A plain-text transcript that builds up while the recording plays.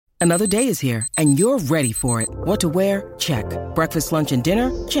Another day is here, and you're ready for it. What to wear? Check. Breakfast, lunch, and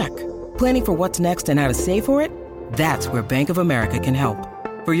dinner? Check. Planning for what's next and how to save for it? That's where Bank of America can help.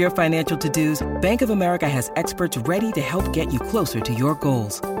 For your financial to-dos, Bank of America has experts ready to help get you closer to your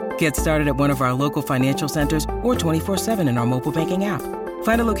goals. Get started at one of our local financial centers or 24/7 in our mobile banking app.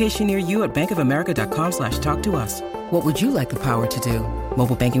 Find a location near you at bankofamerica.com/talktous. What would you like the power to do?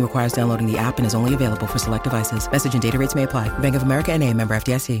 Mobile banking requires downloading the app and is only available for select devices. Message and data rates may apply. Bank of America N.A., member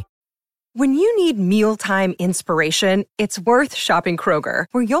FDIC. When you need mealtime inspiration, it's worth shopping Kroger,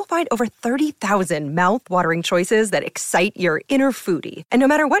 where you'll find over 30,000 mouth-watering choices that excite your inner foodie. And no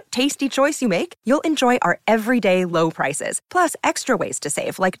matter what tasty choice you make, you'll enjoy our everyday low prices, plus extra ways to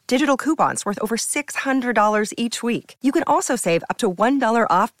save, like digital coupons worth over $600 each week. You can also save up to $1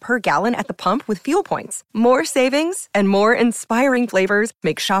 off per gallon at the pump with fuel points. More savings and more inspiring flavors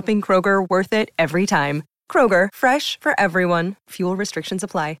make shopping Kroger worth it every time. Kroger, fresh for everyone. Fuel restrictions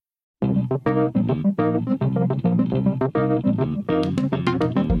apply.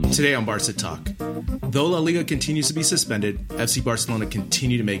 Today on Barca Talk, though La Liga continues to be suspended, FC Barcelona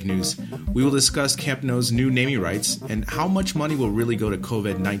continue to make news. We will discuss Camp Nou's new naming rights and how much money will really go to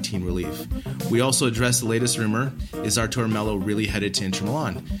COVID-19 relief. We also address the latest rumor, is Artur Melo really headed to Inter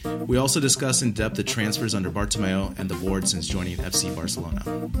Milan? We also discuss in depth the transfers under Bartomeu and the board since joining FC Barcelona.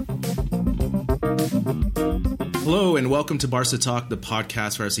 Hello and welcome to Barca Talk, the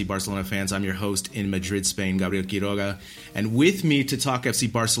podcast for FC Barcelona fans. I'm your host in Madrid, Spain, Gabriel Quiroga. And with me to talk FC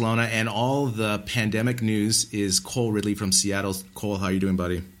Barcelona and all the pandemic news is Cole Ridley from Seattle. Cole, how are you doing,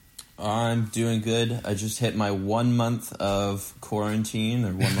 buddy? I'm doing good. I just hit my 1 month of quarantine,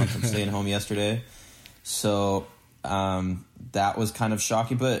 or 1 month of staying home yesterday. So that was kind of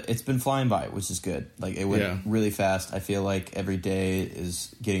shocking, but it's been flying by, which is good. Like, it went really fast. I feel like every day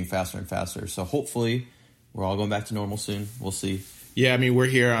is getting faster and faster. So hopefully we're all going back to normal soon. We'll see. Yeah, I mean, we're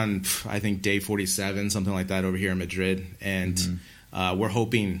here on, I think, day 47, something like that over here in Madrid. And we're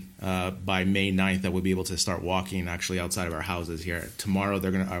hoping by May 9th that we'll be able to start walking actually outside of our houses here. Tomorrow,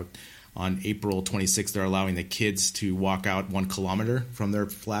 they're going to, on April 26th, they're allowing the kids to walk out 1 kilometer from their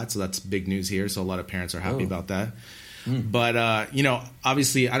flat. So that's big news here. So a lot of parents are happy about that. But,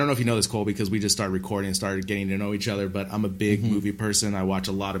 obviously, I don't know if you know this, Cole, because we just started recording and started getting to know each other. But I'm a big movie person. I watch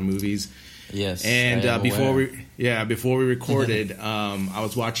a lot of movies. Yes. And before we recorded, I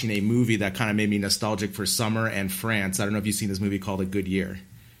was watching a movie that kind of made me nostalgic for summer and France. I don't know if you've seen this movie called A Good Year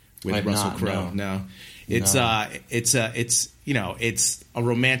with Russell Crowe. No. It's a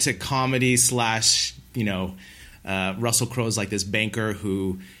romantic comedy slash, Russell Crowe's like this banker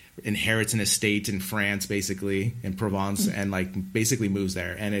who inherits an estate in France, basically in Provence, and like basically moves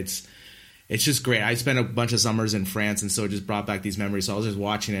there. And it's just great. I spent a bunch of summers in France, and so it just brought back these memories. So I was just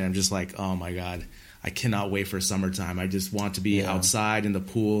watching it, and I'm just like, oh my God, I cannot wait for summertime. I just want to be outside in the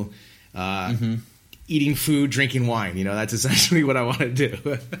pool, eating food, drinking wine. That's essentially what I want to do.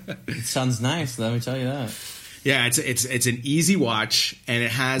 It sounds nice. Let me tell you that. Yeah, it's an easy watch, and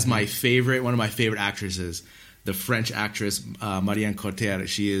it has one of my favorite actresses, the French actress Marion Cotillard.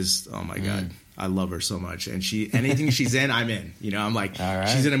 She is, oh my God. I love her so much, and anything she's in, I'm in. I'm like,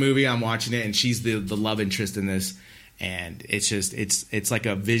 she's in a movie, I'm watching it, and she's the love interest in this, and it's just it's like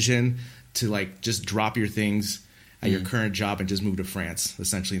a vision to like just drop your things at your current job and just move to France,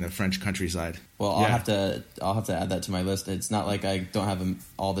 essentially in the French countryside. Well, I'll have to add that to my list. It's not like I don't have them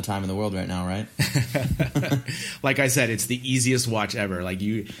all the time in the world right now, right? Like I said, it's the easiest watch ever. Like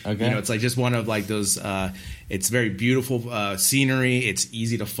it's like just one of like those. It's very beautiful scenery. It's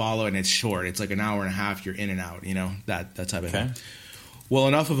easy to follow and it's short. It's like an hour and a half. You're in and out. That type of thing. Well,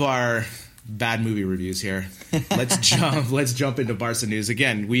 enough of our bad movie reviews here. Let's jump into Barca news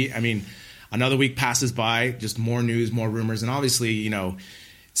again. Another week passes by, just more news, more rumors. And obviously,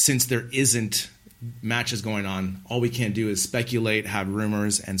 since there isn't matches going on, all we can do is speculate, have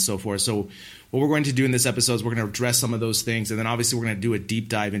rumors, and so forth. So what we're going to do in this episode is we're going to address some of those things. And then obviously we're going to do a deep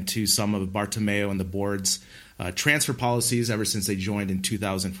dive into some of Bartomeu and the board's transfer policies ever since they joined in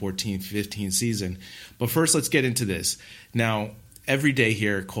 2014-15 season. But first, let's get into this. Now, every day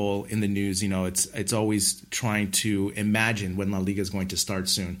here, Cole, in the news, it's always trying to imagine when La Liga is going to start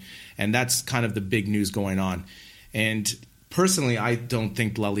soon. And that's kind of the big news going on. And personally, I don't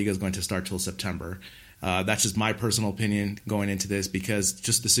think La Liga is going to start till September. That's just my personal opinion going into this, because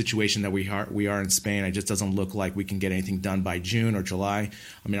just the situation that we are in Spain, it just doesn't look like we can get anything done by June or July.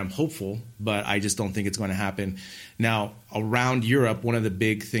 I'm hopeful, but I just don't think it's going to happen. Now, around Europe, one of the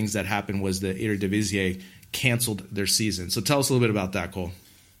big things that happened was the Eredivisie canceled their season. So tell us a little bit about that, Cole.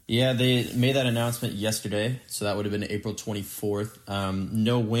 Yeah, they made that announcement yesterday, so that would have been April 24th.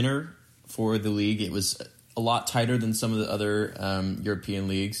 No winner for the league. It was a a lot tighter than some of the other European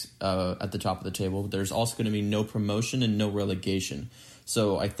leagues at the top of the table. There's also going to be no promotion and no relegation.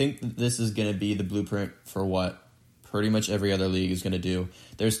 So I think that this is going to be the blueprint for what pretty much every other league is going to do.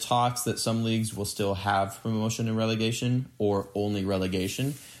 There's talks that some leagues will still have promotion and relegation or only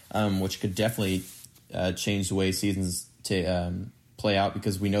relegation, which could definitely change the way seasons play out,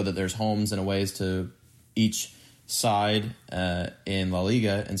 because we know that there's homes and aways to each side in La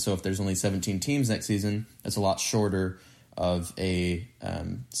Liga, and so if there's only 17 teams next season, that's a lot shorter of a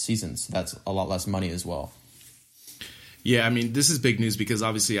season, so that's a lot less money as well. Yeah, I mean, this is big news because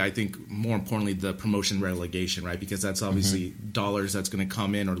obviously I think more importantly the promotion relegation, right? Because that's obviously dollars that's going to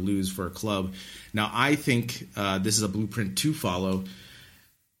come in or lose for a club. Now, I think this is a blueprint to follow,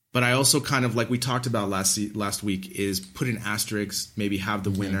 but I also kind of, like we talked about last week, is put an asterisk, maybe have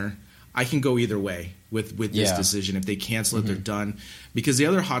the winner. I can go either way with this decision. If they cancel it, they're done. Because the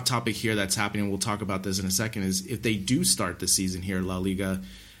other hot topic here that's happening, we'll talk about this in a second, is if they do start the season here in La Liga,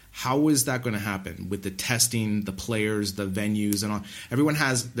 how is that going to happen with the testing, the players, the venues, and all? Everyone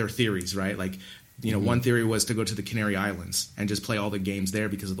has their theories, right? Like, you know, one theory was to go to the Canary Islands and just play all the games there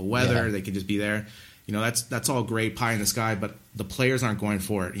because of the weather. Yeah. They could just be there. You know, that's all great, pie in the sky, but the players aren't going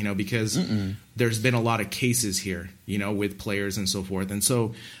for it, you know, because there's been a lot of cases here, you know, with players and so forth. And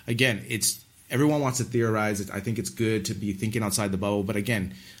so, again, everyone wants to theorize. I think it's good to be thinking outside the bubble. But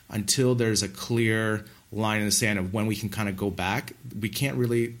again, until there's a clear line in the sand of when we can kind of go back, we can't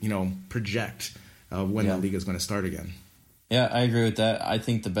really, you know, project when the league is going to start again. Yeah, I agree with that. I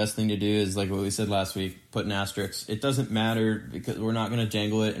think the best thing to do is, like what we said last week, put an asterisk. It doesn't matter because we're not going to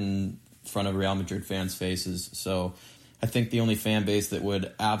jangle it in front of Real Madrid fans' faces. So I think the only fan base that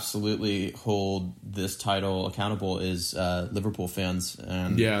would absolutely hold this title accountable is Liverpool fans.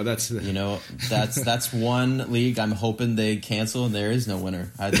 And that's one league I'm hoping they cancel, and there is no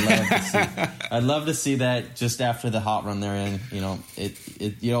winner. I'd love to see that just after the hot run they're in. You know,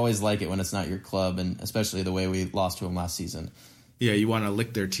 you always like it when it's not your club, and especially the way we lost to them last season. Yeah, you want to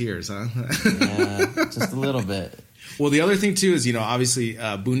lick their tears, huh? Yeah, just a little bit. Well, the other thing, too, is, you know, obviously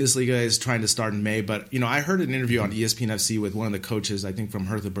Bundesliga is trying to start in May. But, you know, I heard an interview on ESPN FC with one of the coaches, I think from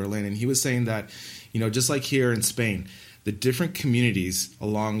Hertha Berlin. And he was saying that, you know, just like here in Spain, the different communities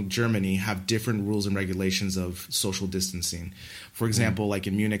along Germany have different rules and regulations of social distancing. For example, like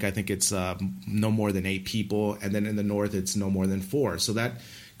in Munich, I think it's no more than 8 people. And then in the north, it's no more than 4. So that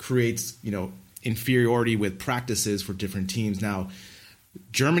creates, you know, inferiority with practices for different teams. Now,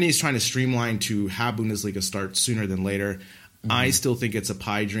 Germany is trying to streamline to have Bundesliga start sooner than later. I still think it's a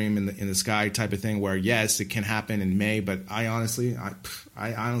pie dream in the sky type of thing where, yes, it can happen in May, but I honestly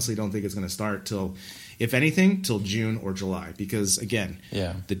don't think it's going to start till, if anything, till June or July. Because, again,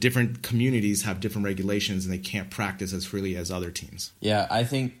 the different communities have different regulations and they can't practice as freely as other teams. Yeah, I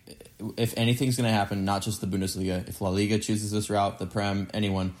think if anything's going to happen, not just the Bundesliga, if La Liga chooses this route, the Prem,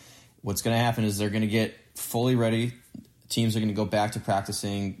 anyone, what's going to happen is they're going to get fully ready. Teams are going to go back to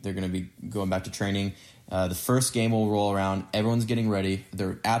practicing. They're going to be going back to training. The first game will roll around. Everyone's getting ready.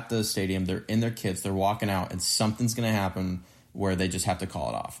 They're at the stadium. They're in their kits. They're walking out, and something's going to happen where they just have to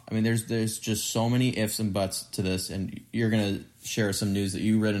call it off. I mean, there's just so many ifs and buts to this, and you're going to share some news that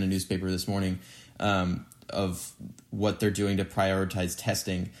you read in a newspaper this morning of what they're doing to prioritize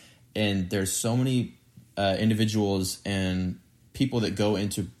testing. And there's so many individuals and people that go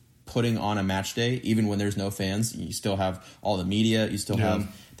into putting on a match day, even when there's no fans. You still have all the media, you still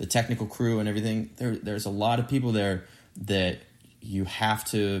have the technical crew and everything. There's a lot of people there that you have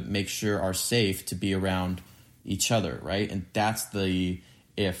to make sure are safe to be around each other, right? And that's the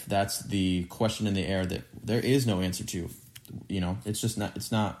question in the air that there is no answer to. You know,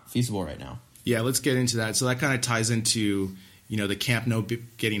 it's not feasible right now. Yeah, let's get into that. So that kind of ties into, you know, the Camp Nou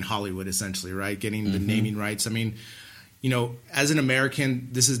getting Hollywood, essentially, right? Getting the naming rights. I mean, you know, as an American,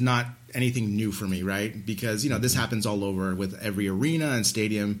 this is not anything new for me, right? Because, you know, this happens all over with every arena and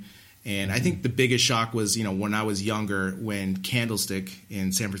stadium. And I think the biggest shock was, you know, when I was younger, when Candlestick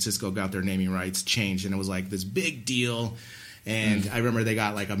in San Francisco got their naming rights changed. And it was like this big deal. And I remember they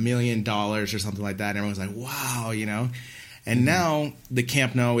got like $1 million or something like that. And everyone was like, wow, you know. And now the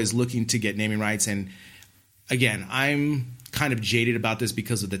Camp Nou is looking to get naming rights. And again, I'm kind of jaded about this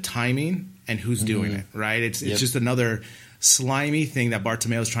because of the timing and who's doing it, right? It's just another slimy thing that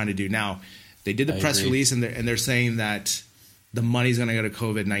Bartomeu is trying to do. Now, they did the press release, and they're saying that the money's going to go to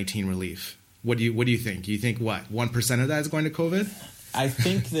COVID-19 relief. What do you think? You think what, 1% of that is going to COVID? I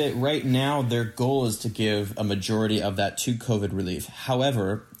think that right now their goal is to give a majority of that to COVID relief.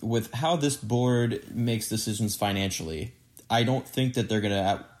 However, with how this board makes decisions financially, I don't think that they're going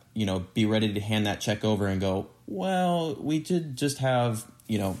to, you know, be ready to hand that check over and go, well, we did just have,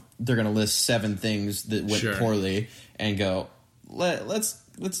 they're going to list 7 things that went poorly and go, let's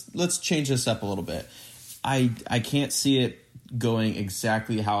change this up a little bit. I can't see it going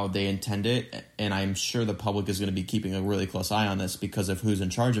exactly how they intend it, and I'm sure the public is going to be keeping a really close eye on this because of who's in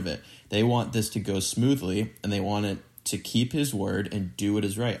charge of it. They want this to go smoothly, and they want it to keep his word and do what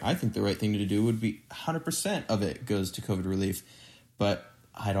is right. I think the right thing to do would be 100% of it goes to COVID relief, but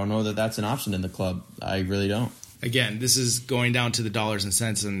I don't know that that's an option in the club. I really don't. Again, this is going down to the dollars and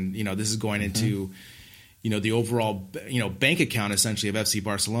cents, and this is going into the overall bank account essentially of FC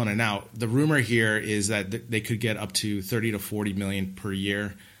Barcelona. Now, the rumor here is that they could get up to 30 to 40 million per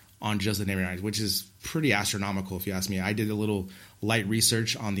year on just the naming rights, which is pretty astronomical if you ask me. I did a little light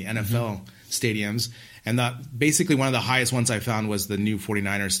research on the NFL stadiums, and basically one of the highest ones I found was the new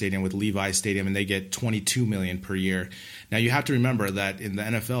 49ers stadium with Levi Stadium, and they get 22 million per year. Now, you have to remember that in the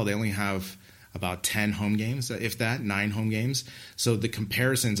NFL, they only have about 10 home games, if that, 9 home games. So the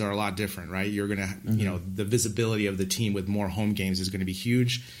comparisons are a lot different, right? You're going to, the visibility of the team with more home games is going to be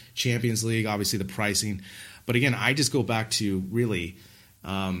huge. Champions League, obviously the pricing. But again, I just go back to really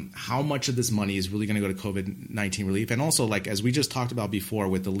how much of this money is really going to go to COVID-19 relief. And also, like, as we just talked about before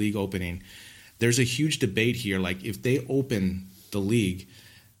with the league opening, there's a huge debate here. Like, if they open the league,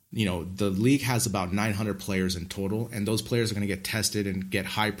 the league has about 900 players in total, and those players are going to get tested and get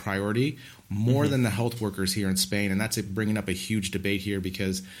high priority more than the health workers here in Spain. And that's bringing up a huge debate here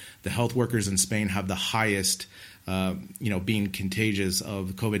because the health workers in Spain have the highest, being contagious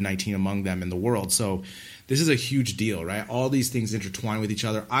of COVID-19 among them in the world. So this is a huge deal, right? All these things intertwine with each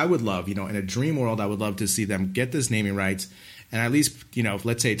other. I would love, in a dream world, I would love to see them get this naming rights and at least,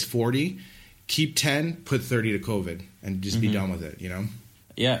 let's say it's 40, keep 10, put 30 to COVID and just be done with it,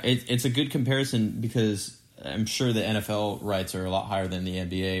 Yeah, it's a good comparison because I'm sure the NFL rights are a lot higher than the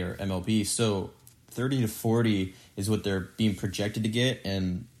NBA or MLB. So 30 to 40 is what they're being projected to get,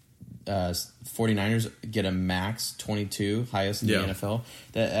 and 49ers get a max 22, highest in the NFL.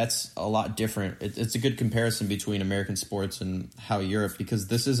 That's a lot different. It's a good comparison between American sports and how Europe, because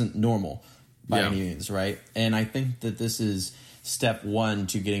this isn't normal by any means, right? And I think that this is step 1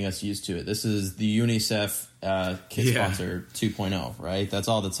 to getting us used to it. This is the UNICEF kit sponsor 2.0, right? That's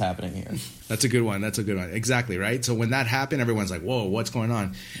all that's happening here. That's a good one. Exactly, right? So when that happened, everyone's like, whoa, what's going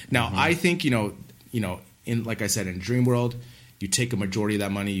on? Now, I think, in like I said, in Dream World, you take a majority of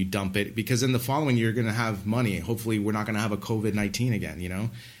that money, you dump it, because in the following year, you're going to have money. Hopefully, we're not going to have a COVID-19 again,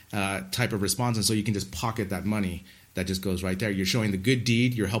 type of response. And so you can just pocket that money that just goes right there. You're showing the good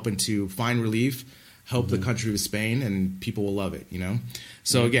deed. You're helping to find relief, help the country of Spain, and people will love it,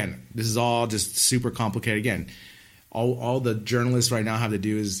 So again, this is all just super complicated. Again, all the journalists right now have to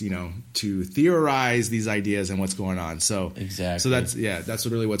do is, to theorize these ideas and what's going on. So exactly. So that's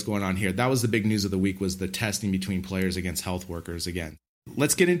really what's going on here. That was the big news of the week, was the testing between players against health workers again.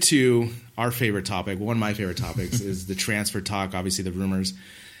 Let's get into our favorite topic. One of my favorite topics is the transfer talk, obviously the rumors.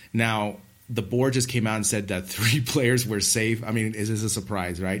 Now, the board just came out and said that 3 players were safe. I mean, is this a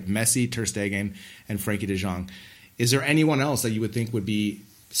surprise, right? Messi, Ter Stegen, and Frankie de Jong. Is there anyone else that you would think would be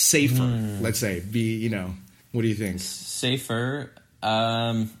safer, let's say? What do you think? Safer?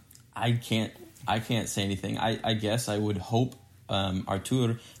 I can't say anything. I guess I would hope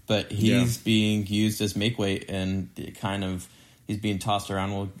Artur, but he's being used as make weight and he's being tossed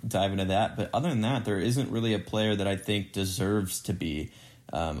around. We'll dive into that. But other than that, there isn't really a player that I think deserves to be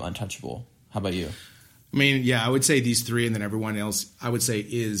untouchable. How about you? I mean, I would say these 3, and then everyone else, I would say,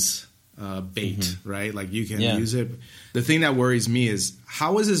 is bait, right? Like, you can use it. The thing that worries me is,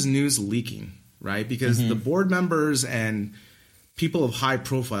 how is this news leaking, right? Because the board members and people of high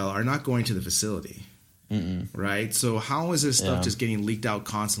profile are not going to the facility, right? So how is this stuff just getting leaked out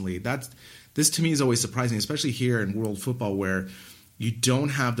constantly? This to me is always surprising, especially here in world football, where you don't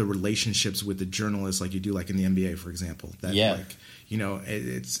have the relationships with the journalists like you do, like in the NBA, for example. There's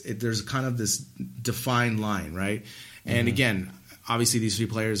kind of this defined line, right? And again, obviously these 3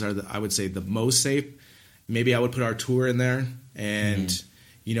 players are, I would say, the most safe. Maybe I would put Artur in there, and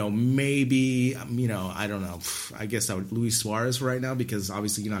maybe I don't know. I guess I would Luis Suarez for right now, because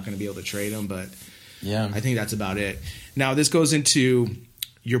obviously you're not going to be able to trade him. But I think that's about it. Now this goes into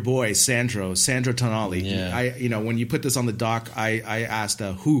your boy Sandro Tonali. When you put this on the doc, I asked,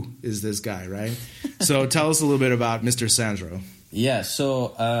 who is this guy, right? So tell us a little bit about Mr. Sandro. Yeah, so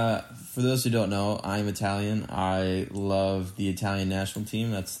for those who don't know, I'm Italian. I love the Italian national team.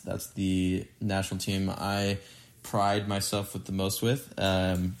 That's the national team I pride myself with the most with.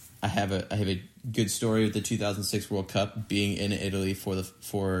 I have a good story with the 2006 World Cup, being in Italy for the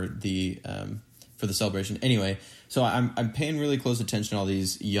celebration. Anyway, so I'm paying really close attention to all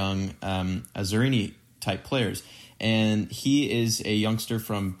these young Azzurrini type players, And he is a youngster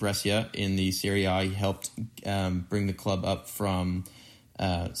from Brescia in the Serie A. He helped bring the club up from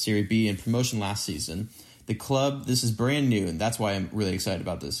Serie B in promotion last season. The club, this is brand new, and that's why I'm really excited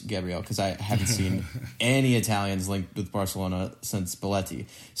about this, Gabriel, because I haven't seen any Italians linked with Barcelona since Belletti.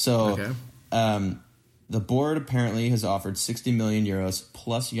 So the board apparently has offered 60 million euros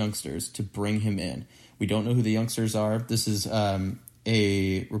plus youngsters to bring him in. We don't know who the youngsters are. This is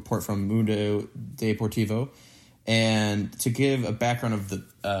a report from Mundo Deportivo. And to give a background of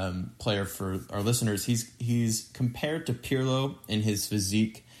the player for our listeners, he's compared to Pirlo in his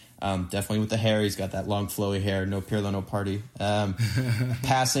physique. Definitely with the hair. He's got that long flowy hair. No Pirlo, no party.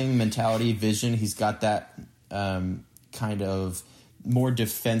 Passing, mentality, vision. He's got that kind of more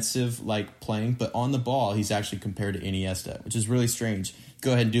defensive like playing. But on the ball, he's actually compared to Iniesta, which is really strange.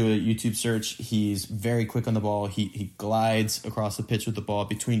 Go ahead and do a YouTube search. He's very quick on the ball. He glides across the pitch with the ball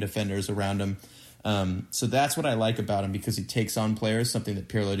between defenders around him. So that's what I like about him, because he takes on players, something that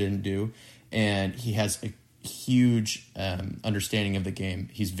Pirlo didn't do. And he has a huge understanding of the game.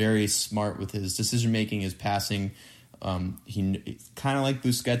 He's very smart with his decision-making, his passing. He kind of like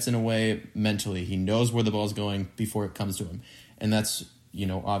Busquets in a way mentally. He knows where the ball's going before it comes to him. And that's,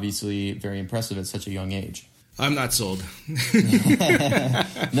 obviously very impressive at such a young age. I'm not sold.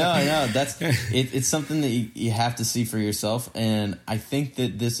 No, it's something that you have to see for yourself. And I think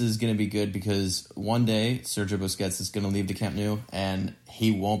that this is going to be good because one day Sergio Busquets is going to leave the Camp Nou and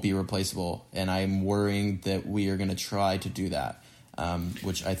he won't be replaceable. And I'm worrying that we are going to try to do that,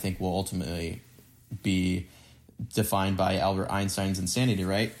 which I think will ultimately be defined by Albert Einstein's insanity,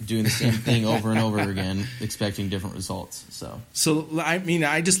 right? Doing the same thing over and over again, expecting different results. So I mean,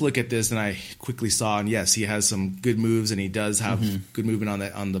 I just look at this and I quickly saw, and yes, he has some good moves and he does have good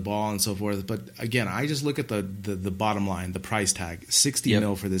movement on the ball and so forth. But again, I just look at the bottom line, the price tag, 60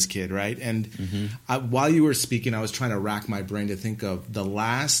 mil for this kid, right? And while you were speaking, I was trying to rack my brain to think of the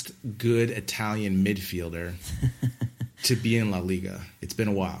last good Italian midfielder to be in La Liga. It's been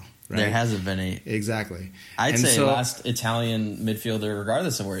a while. Right? There hasn't been any. Exactly. I'd say last Italian midfielder,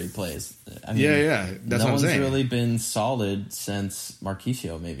 regardless of where he plays. I mean, that's what I'm saying. No one's really been solid since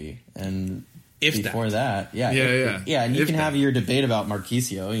Marquisio, maybe. And if before that. Yeah. And you can have your debate about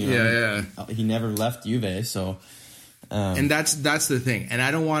Marquisio. He never left Juve, so. And that's the thing. And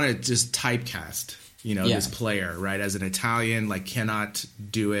I don't want to just typecast, this player, right, as an Italian, like cannot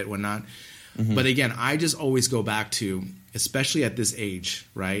do it, whatnot. But again, I just always go back to, especially at this age,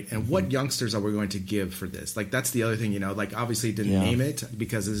 right? And what youngsters are we going to give for this? Like, that's the other thing, like, obviously didn't name it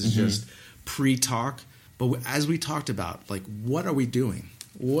because this is just pre-talk. But as we talked about, like, what are we doing?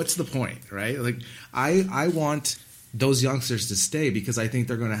 What's the point, right? Like, I want those youngsters to stay because I think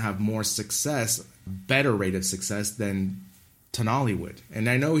they're going to have more success, better rate of success than Tonali would. And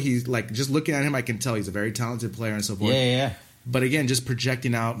I know he's, like, just looking at him, I can tell he's a very talented player and so forth. Yeah. But again, just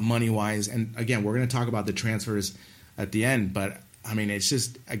projecting out money-wise, and again, we're going to talk about the transfers at the end, but I mean, it's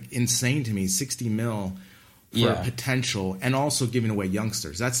just insane to me, 60 mil for potential, and also giving away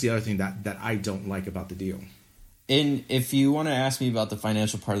youngsters. That's the other thing that I don't like about the deal. And if you want to ask me about the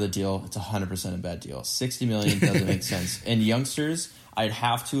financial part of the deal, it's 100% a bad deal. 60 million doesn't make sense. And youngsters, I'd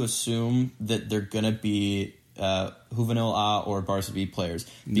have to assume that they're going to be Juvenil A or Barca B players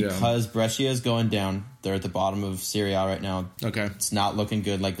because Brescia is going down. They're at the bottom of Serie A right now. Okay, it's not looking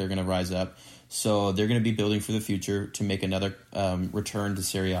good like they're going to rise up. So they're going to be building for the future to make another return to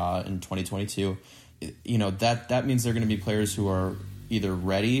Serie A in 2022. That means they're going to be players who are either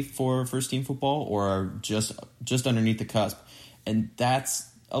ready for first team football or are just underneath the cusp, and that's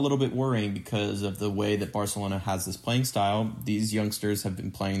a little bit worrying because of the way that Barcelona has this playing style. These youngsters have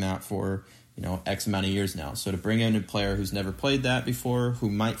been playing that for X amount of years now. So to bring in a player who's never played that before, who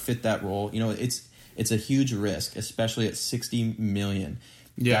might fit that role, it's a huge risk, especially at 60 million.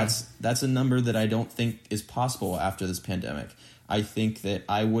 Yeah. That's a number that I don't think is possible after this pandemic. I think that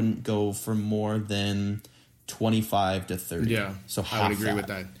I wouldn't go for more than 25 to 30. Yeah, so I would agree with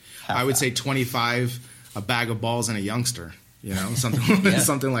that. I would say 25, a bag of balls and a youngster. Something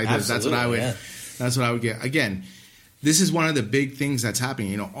like this. That's what I would. Yeah. That's what I would get. Again, this is one of the big things that's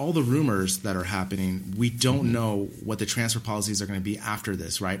happening. All the rumors that are happening, we don't know what the transfer policies are going to be after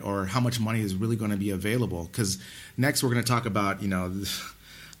this, right? Or how much money is really going to be available. Because next we're going to talk about,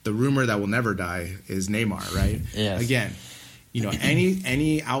 the rumor that will never die is Neymar, right? Yes. Again,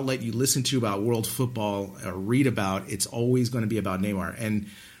 any outlet you listen to about world football or read about, it's always going to be about Neymar. And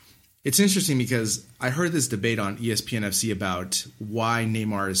it's interesting because I heard this debate on ESPN FC about why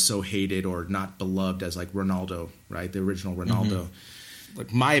Neymar is so hated or not beloved as like Ronaldo, right? The original Ronaldo.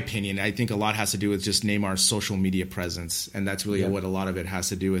 like my opinion, I think a lot has to do with just Neymar's social media presence, and that's really what a lot of it has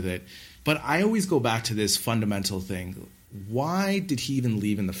to do with it. But I always go back to this fundamental thing. Why did he even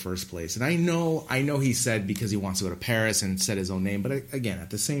leave in the first place? And I know he said because he wants to go to Paris and said his own name, but again, at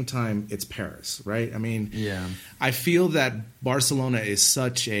the same time, it's Paris, right? I mean, I feel that Barcelona is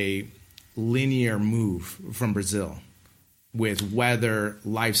such a linear move from Brazil with weather,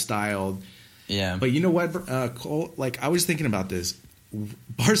 lifestyle. Yeah. But you know what, Cole? Like, I was thinking about this.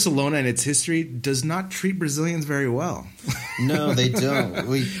 Barcelona and its history does not treat Brazilians very well. No, they don't.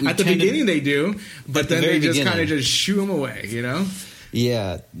 At the beginning they do, but then they just kind of just shoo them away, you know?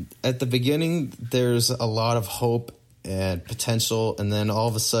 Yeah. At the beginning, there's a lot of hope and potential, and then all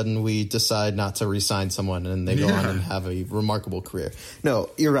of a sudden we decide not to re-sign someone, and they go on and have a remarkable career. No,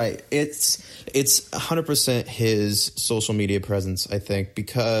 you're right. It's 100% his social media presence, I think,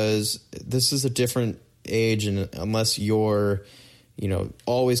 because this is a different age, and unless you're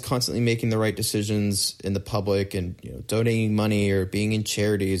always constantly making the right decisions in the public and, donating money or being in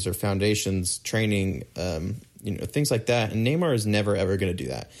charities or foundations, training, things like that. And Neymar is never, ever going to do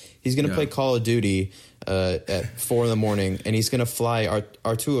that. He's going to play Call of Duty at 4 a.m, and he's going to fly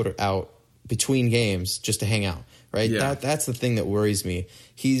Artur out between games just to hang out, right? Yeah. That's the thing that worries me.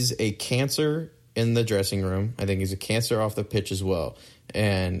 He's a cancer in the dressing room. I think he's a cancer off the pitch as well.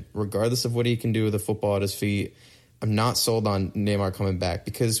 And regardless of what he can do with a football at his feet, I'm not sold on Neymar coming back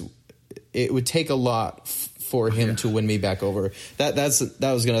because it would take a lot for him to win me back over. That was what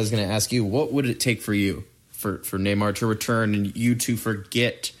I was going to ask you. What would it take for you for Neymar to return and you to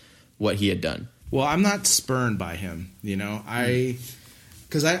forget what he had done? Well, I'm not spurned by him,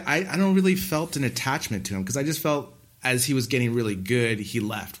 because I don't really felt an attachment to him because I just felt as he was getting really good, he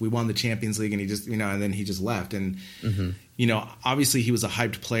left. We won the Champions League and he just, and then he just left. And, obviously he was a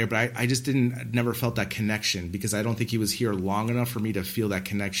hyped player, but I just never felt that connection because I don't think he was here long enough for me to feel that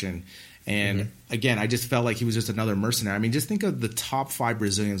connection. And again, I just felt like he was just another mercenary. I mean, just think of the top 5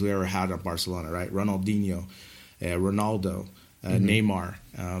 Brazilians we ever had at Barcelona, right? Ronaldinho, Ronaldo, Neymar,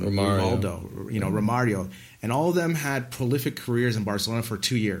 Rivaldo, Romario. And all of them had prolific careers in Barcelona for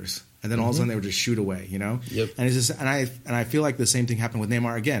 2 years. And then all of a sudden they would just shoot away, Yep. And it's just, and I feel like the same thing happened with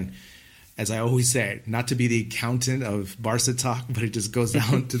Neymar again. As I always say, not to be the accountant of Barca talk, but it just goes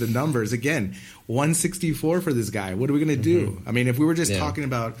down to the numbers. Again, 164 for this guy. What are we going to do? I mean, if we were just talking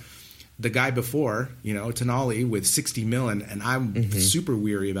about the guy before, Tonali with 60 million, and I'm super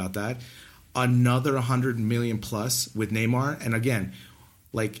weary about that. Another 100 million plus with Neymar. And again,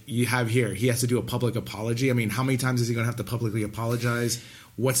 like you have here, he has to do a public apology. I mean, how many times is he going to have to publicly apologize?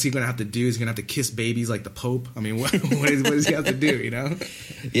 What's he going to have to do? Is he going to have to kiss babies like the Pope? I mean, what does he have to do,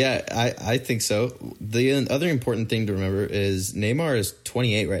 Yeah, I think so. The other important thing to remember is Neymar is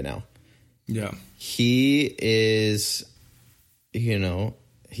 28 right now. Yeah. He is,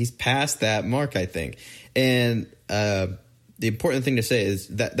 he's past that mark, I think. And the important thing to say is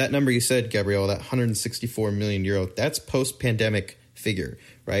that number you said, Gabriel, that 164 million euro, that's post-pandemic figure,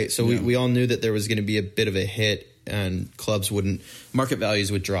 right? So we all knew that there was going to be a bit of a hit and market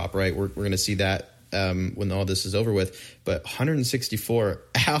values would drop, right? We're going to see that when all this is over with. But 164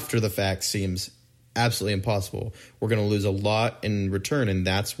 after the fact seems absolutely impossible. We're going to lose a lot in return, and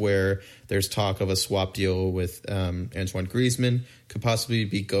that's where there's talk of a swap deal with Antoine Griezmann, could possibly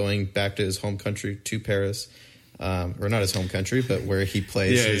be going back to his home country, to Paris. Or not his home country, but where he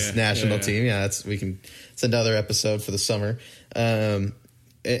plays his national team. Yeah, it's another episode for the summer.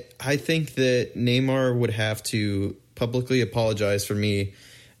 I think that Neymar would have to publicly apologize for me,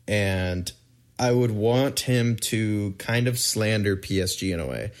 and I would want him to kind of slander PSG in a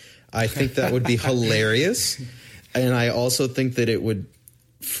way. I think that would be hilarious, and I also think that it would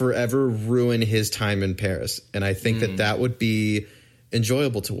forever ruin his time in Paris, and I think that would be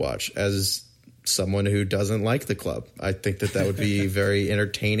enjoyable to watch as someone who doesn't like the club. I think that would be very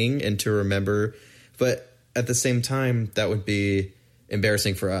entertaining and to remember, but at the same time, that would be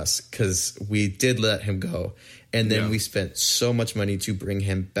embarrassing for us because we did let him go, and then we spent so much money to bring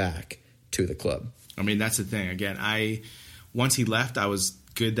him back to the club. I mean, that's the thing. Again, once he left, I was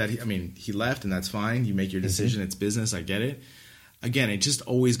good that he left, and that's fine. You make your decision; it's business. I get it. Again, it just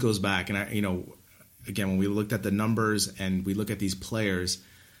always goes back, and again, when we looked at the numbers and we look at these players,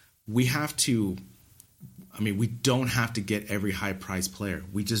 we have to. We don't have to get every high-priced player.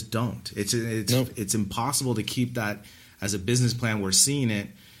 We just don't. It's impossible to keep that as a business plan. We're seeing it.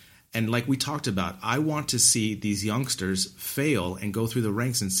 And like we talked about, I want to see these youngsters fail and go through the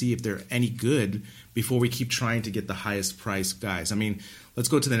ranks and see if they're any good before we keep trying to get the highest priced guys. Let's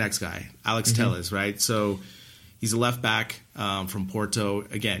go to the next guy, Alex Telles, right? So he's a left back from Porto.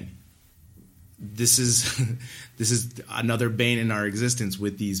 Again, this is this is another bane in our existence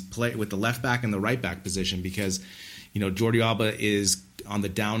with with the left back and the right back position, because Jordi Alba is on the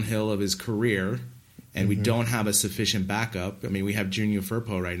downhill of his career, and we don't have a sufficient backup. I mean, we have Junior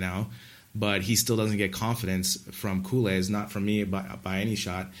Firpo right now, but he still doesn't get confidence from Koulé. Not from me by any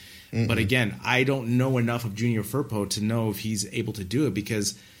shot. But again, I don't know enough of Junior Firpo to know if he's able to do it,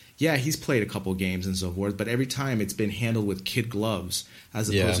 because yeah, he's played a couple games and so forth, but every time it's been handled with kid gloves as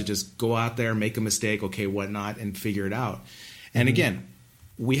opposed to just go out there, make a mistake, okay, whatnot, and figure it out. And again,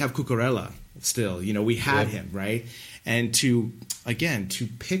 we have Cucurella still. We had him, right? And to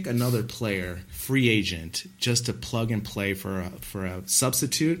pick another player, free agent, just to plug and play for a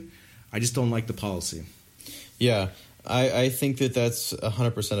substitute, I just don't like the policy. Yeah, I think that's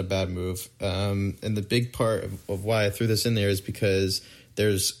 100% a bad move. And the big part of why I threw this in there is because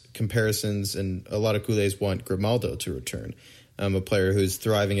there's comparisons, and a lot of Culés want Grimaldo to return, a player who's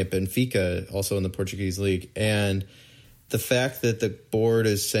thriving at Benfica, also in the Portuguese league. And the fact that the board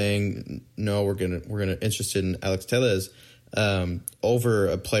is saying no, we're gonna interested in Alex Telles over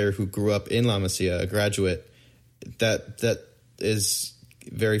a player who grew up in La Masia, a graduate, that is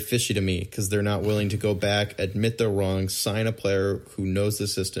very fishy to me, because they're not willing to go back, admit they're wrong, sign a player who knows the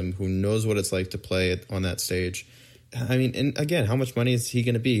system, who knows what it's like to play on that stage. I mean, and again, how much money is he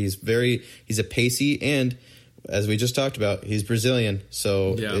going to be? He's a pacey, and as we just talked about, he's Brazilian,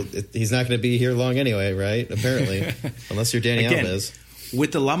 so he's not going to be here long anyway, right? Apparently, unless you're Dani Alves.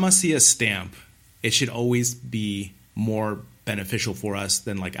 With the La Masia stamp, it should always be more beneficial for us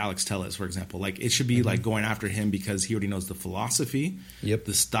than like Alex Telles, for example. Like, it should be like going after him because he already knows the philosophy,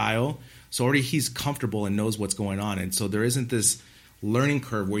 the style. So already he's comfortable and knows what's going on, and so there isn't this learning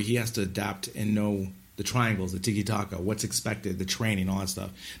curve where he has to adapt and know the triangles, the tiki-taka, what's expected, the training, all that stuff.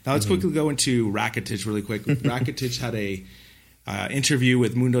 Now let's quickly go into Rakitic really quick. Rakitic had a interview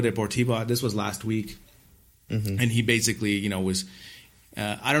with Mundo Deportivo. This was last week. And he basically, was...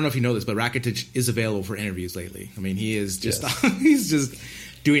 I don't know if you know this, but Rakitic is available for interviews lately. I mean, he is just... he's just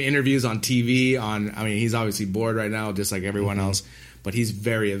doing interviews on TV. He's obviously bored right now, just like everyone else. But he's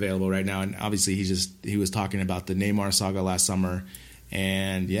very available right now. And obviously, he was talking about the Neymar saga last summer.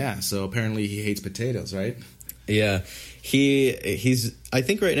 And so apparently he hates potatoes, right? Yeah, he's. I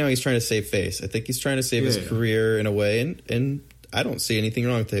think right now he's trying to save face. I think he's trying to save his career in a way, and I don't see anything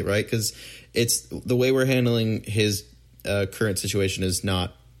wrong with it, right? Because it's the way we're handling his current situation is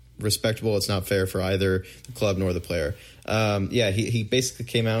not respectable. It's not fair for either the club nor the player. He basically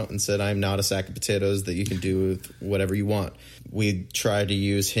came out and said, "I'm not a sack of potatoes that you can do with whatever you want." We tried to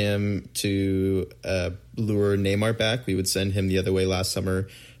use him to lure Neymar back. We would send him the other way last summer.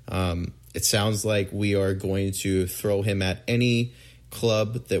 It sounds like we are going to throw him at any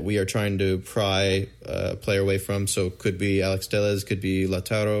club that we are trying to pry a player away from. So it could be Alex Telles, could be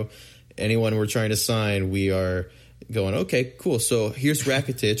Lautaro. Anyone we're trying to sign, we are going, okay, cool. So here's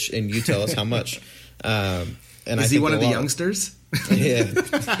Rakitic, and you tell us how much. Is he one of the youngsters? Yeah,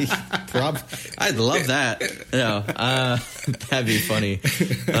 I'd love that. That'd be funny.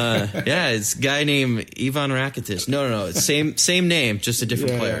 It's a guy named Ivan Rakitic. No, it's same name, just a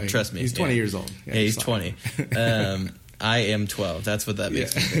different player. Trust me, he's 20 years old. Yeah, he's 20. I am 12. That's what that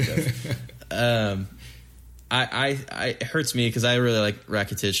makes me think of. It hurts me because I really like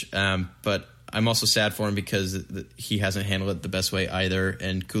Rakitic, but I'm also sad for him because he hasn't handled it the best way either.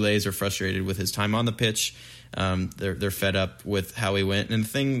 And Culés are frustrated with his time on the pitch. They're fed up with how he went. And the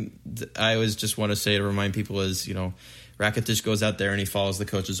thing that I always just want to say to remind people is, Rakitic goes out there and he follows the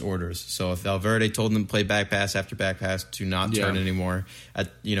coach's orders. So if Valverde told him to play back pass after back pass, to not turn anymore,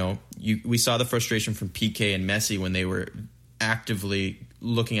 we saw the frustration from Piqué and Messi when they were actively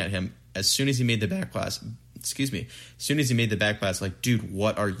looking at him as soon as he made the back pass. As soon as he made the back pass, like, dude,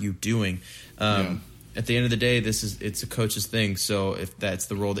 what are you doing? At the end of the day, it's a coach's thing. So if that's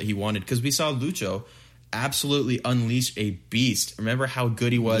the role that he wanted, because we saw Lucho absolutely unleash a beast. Remember how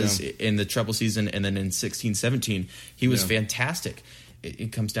good he was in the treble season, and then in 16-17, he was fantastic.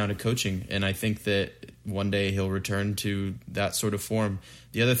 It comes down to coaching, and I think that one day he'll return to that sort of form.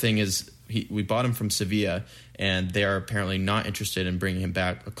 The other thing is we bought him from Sevilla, and they are apparently not interested in bringing him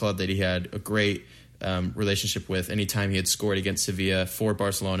back, a club that he had a great relationship with. Anytime he had scored against Sevilla for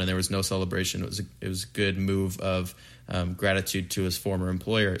Barcelona, there was no celebration. It was a good move of gratitude to his former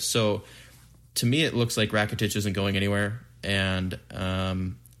employer. So to me, it looks like Rakitic isn't going anywhere, and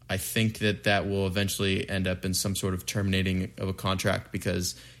I think that will eventually end up in some sort of terminating of a contract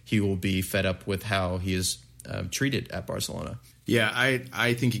because he will be fed up with how he is treated at Barcelona. Yeah,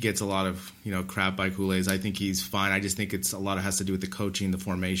 I think he gets a lot of crap by Culés. I think he's fine. I just think a lot has to do with the coaching, the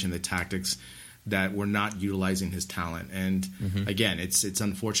formation, the tactics. that we're not utilizing his talent. And again, it's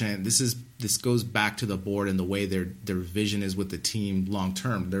unfortunate. This goes back to the board and the way their vision is with the team long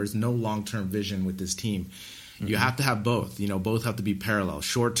term. There's no long term vision with this team. You have to have both. Both have to be parallel,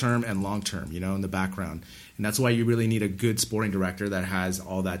 short term and long term. In the background, and that's why you really need a good sporting director that has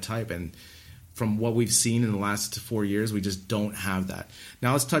all that type. And from what we've seen in the last 4 years, we just don't have that.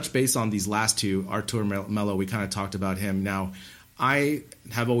 Now let's touch base on these last two. Artur Melo, we kind of talked about him. Now, I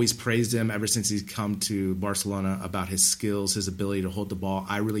have always praised him ever since he's come to Barcelona about his skills, his ability to hold the ball.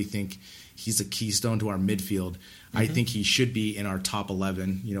 I really think he's a keystone to our midfield. I think he should be in our top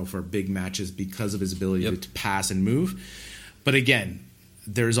 11, for big matches because of his ability to pass and move. But again,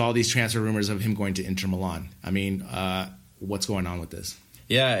 there's all these transfer rumors of him going to Inter Milan. I mean, what's going on with this?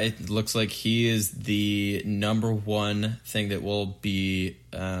 Yeah, it looks like he is the number one thing that will be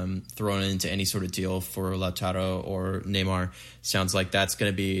thrown into any sort of deal for Lautaro or Neymar. Sounds like that's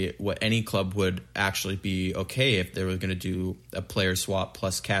going to be what any club would actually be okay if they were going to do a player swap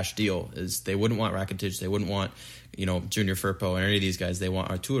plus cash deal. Is they wouldn't want Rakitic, they wouldn't want Junior Firpo or any of these guys. They want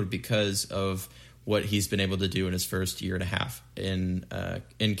Artur because of what he's been able to do in his first year and a half in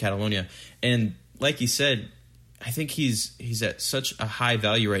Catalonia. And like you said, I think he's at such a high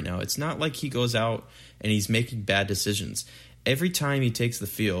value right now. It's not like he goes out and he's making bad decisions. Every time he takes the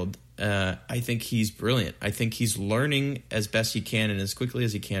field, I think he's brilliant. I think he's learning as best he can and as quickly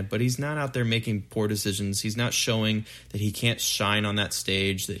as he can, but he's not out there making poor decisions. He's not showing that he can't shine on that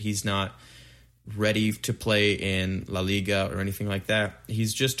stage, that he's not ready to play in La Liga or anything like that.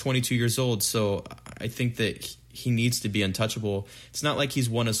 He's just 22 years old, so I think that he needs to be untouchable. It's not like he's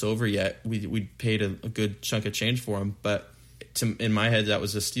won us over yet. We paid a good chunk of change for him, but in my head, that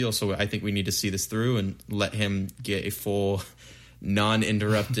was a steal. So I think we need to see this through and let him get a full,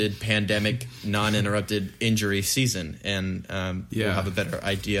 non-interrupted pandemic, non-interrupted injury season, and we'll have a better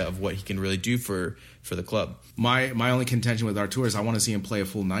idea of what he can really do for the club. My only contention with Artur is I want to see him play a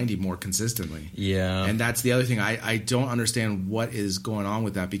full 90 more consistently. Yeah, and that's the other thing. I don't understand what is going on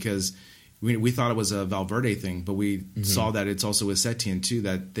with that, because we thought it was a Valverde thing, but we saw that it's also with Setien too,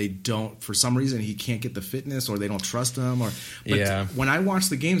 that they don't, for some reason, he can't get the fitness or they don't trust him. But when I watch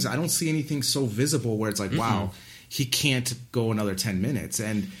the games, I don't see anything so visible where it's like, wow, he can't go another 10 minutes.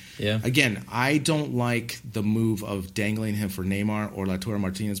 And again, I don't like the move of dangling him for Neymar or Lautaro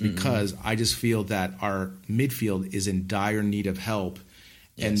Martinez, because I just feel that our midfield is in dire need of help.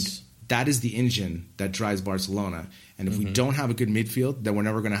 And that is the engine that drives Barcelona. And if we don't have a good midfield, then we're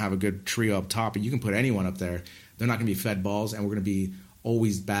never going to have a good trio up top. And you can put anyone up there. They're not going to be fed balls, and we're going to be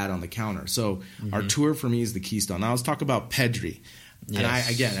always bad on the counter. So Artur, for me, is the keystone. Now let's talk about Pedri.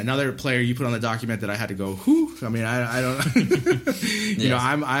 Yes. And another player you put on the document that I had to go, whew. I mean, I don't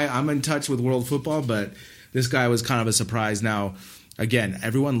I'm in touch with world football, but this guy was kind of a surprise. Now, again,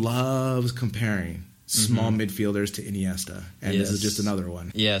 everyone loves comparing small midfielders to Iniesta, and this is just another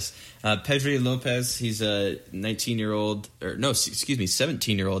one. Yes. Pedri Lopez, he's a 17-year-old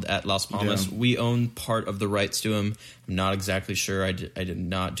at Las Palmas. Yeah. We own part of the rights to him. I'm not exactly sure. I did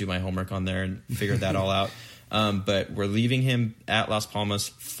not do my homework on there and figure that all out. But we're leaving him at Las Palmas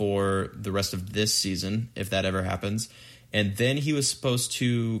for the rest of this season, if that ever happens. And then he was supposed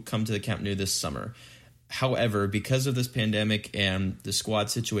to come to the Camp Nou this summer. However, because of this pandemic and the squad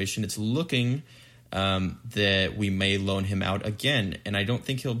situation, it's looking that we may loan him out again. And I don't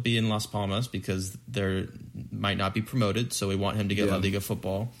think he'll be in Las Palmas because there might not be promoted, so we want him to get La Liga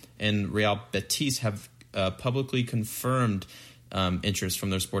football. And Real Betis have publicly confirmed interest from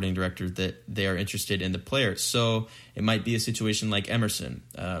their sporting director that they are interested in the player. So it might be a situation like Emerson,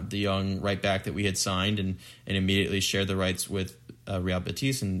 the young right back that we had signed and immediately shared the rights with Real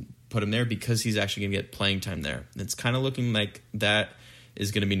Betis and put him there because he's actually going to get playing time there. It's kind of looking like that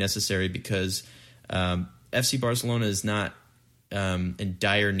is going to be necessary because FC Barcelona is not in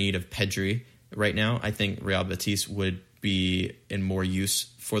dire need of Pedri right now. I think Real Betis would be in more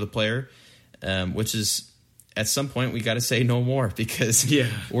use for the player, which is at some point we got to say no more because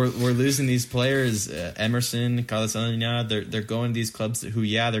we're losing these players. Emerson, Calasanha, they're going to these clubs who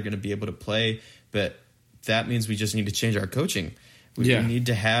they're going to be able to play, but that means we just need to change our coaching. We need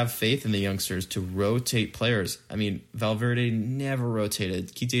to have faith in the youngsters to rotate players. I mean, Valverde never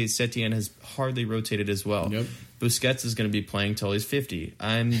rotated. Kite Setien has hardly rotated as well. Yep. Busquets is going to be playing till he's 50.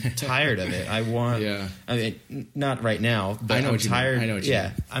 I'm tired of it. I mean, not right now, but I'm tired.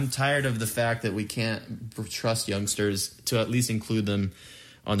 I'm tired of the fact that we can't trust youngsters to at least include them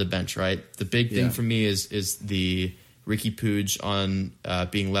on the bench, right? The big thing for me is the Ricky Puig on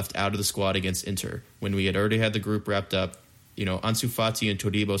being left out of the squad against Inter when we had already had the group wrapped up. You know, Ansu Fati and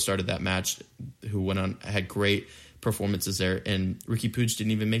Todibo started that match, who had great performances there, and Ricky Puig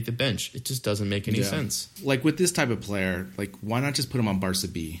didn't even make the bench. It just doesn't make any sense. Like with this type of player, like why not just put him on Barca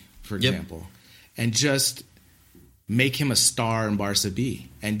B, for example, and just make him a star in Barca B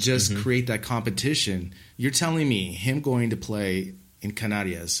and just create that competition. You're telling me him going to play in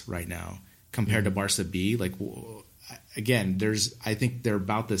Canarias right now compared to Barca B, like again, I think they're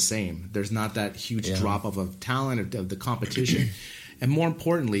about the same. There's not that huge drop off of talent of the competition. And more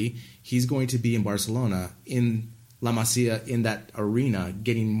importantly, he's going to be in Barcelona, in La Masia, in that arena,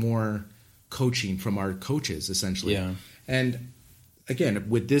 getting more coaching from our coaches, essentially. Yeah. And again,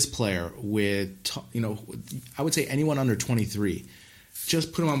 with this player, I would say anyone under 23,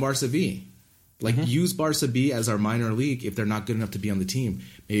 just put him on Barca B. Like, use Barca B as our minor league if they're not good enough to be on the team.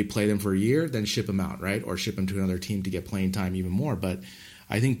 Maybe play them for a year, then ship them out, right? Or ship them to another team to get playing time even more. But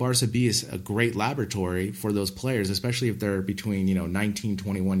I think Barca B is a great laboratory for those players, especially if they're between 19,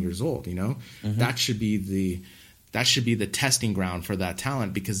 21 years old. That should be the testing ground for that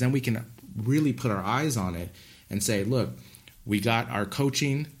talent, because then we can really put our eyes on it and say, look, we got our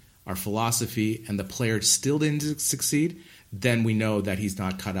coaching, our philosophy, and the player still didn't succeed. Then we know that he's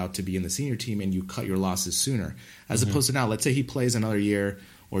not cut out to be in the senior team, and you cut your losses sooner. As opposed to now, let's say he plays another year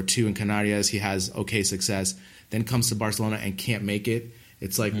or two in Canarias, he has okay success, then comes to Barcelona and can't make it.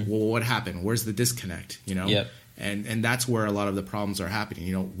 It's like, well, what happened? Where's the disconnect? Yep. And that's where a lot of the problems are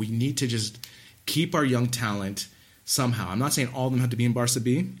happening. We need to just keep our young talent somehow. I'm not saying all of them have to be in Barca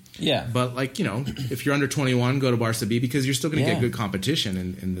B. Yeah. But if you're under 21, go to Barca B, because you're still going to get good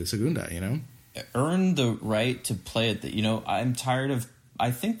competition in the Segunda, Earn the right to play at I'm tired of,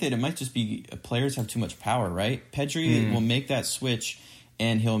 I think that it might just be players have too much power, right? Pedri will make that switch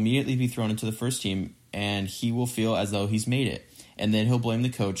and he'll immediately be thrown into the first team and he will feel as though he's made it. And then he'll blame the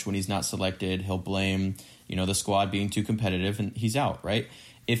coach when he's not selected. He'll blame, the squad being too competitive, and he's out, right?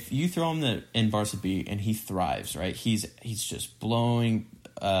 If you throw him in Barca B and he thrives, right? He's just blowing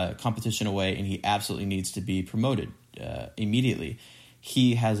competition away, and he absolutely needs to be promoted immediately.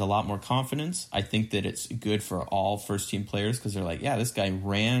 He has a lot more confidence. I think that it's good for all first-team players because they're like, yeah, this guy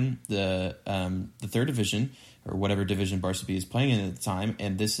ran the third division or whatever division Barca B is playing in at the time,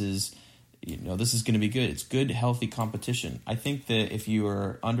 and this is going to be good. It's good, healthy competition. I think that if you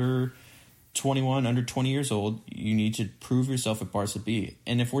are under 21, under 20 years old, you need to prove yourself at Barca B.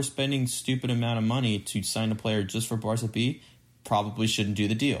 And if we're spending stupid amount of money to sign a player just for Barca B, probably shouldn't do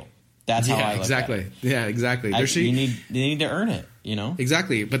the deal. That's how I look at it. Yeah, exactly. You need to earn it,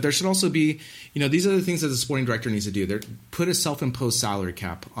 Exactly. But there should also be, these are the things that the sporting director needs to do. Put a self-imposed salary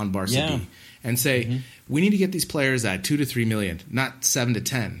cap on Barca B and say, we need to get these players at 2 to 3 million, not 7 to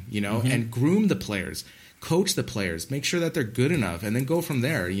 10, and groom the players, coach the players, make sure that they're good enough, and then go from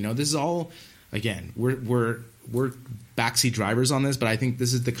there. This is all, again, we're backseat drivers on this, but I think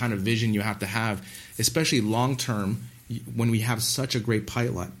this is the kind of vision you have to have, especially long-term, when we have such a great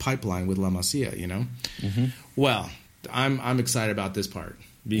pipeline with La Masia, Well, I'm excited about this part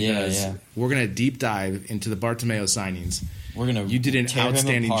because we're going to deep dive into the Bartomeu signings. You did an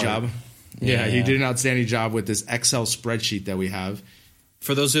outstanding job. You did an outstanding job with this Excel spreadsheet that we have.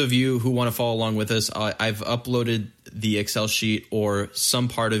 For those of you who want to follow along with us, I've uploaded the Excel sheet or some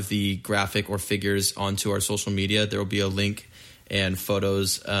part of the graphic or figures onto our social media. There will be a link and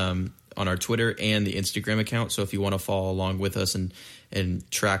photos on our Twitter and the Instagram account. So if you want to follow along with us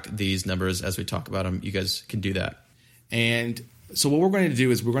and track these numbers as we talk about them, you guys can do that. And so what we're going to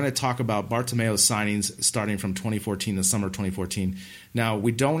do is we're going to talk about Bartomeu's signings starting from 2014, the summer of 2014. Now,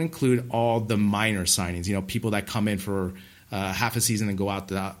 we don't include all the minor signings, people that come in for half a season and go out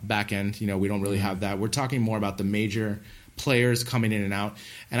the back end. We don't really have that. We're talking more about the major players coming in and out.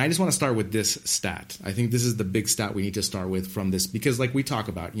 And I just want to start with this stat. I think this is the big stat we need to start with from this, because like we talk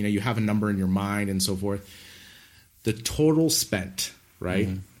about, you have a number in your mind and so forth. The total spent, right?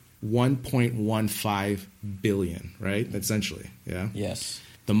 1.15 billion, right? Essentially, yeah. Yes.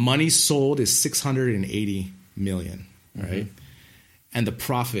 The money sold is 680 million, right? And the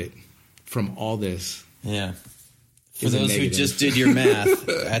profit from all this, for those who just did your math,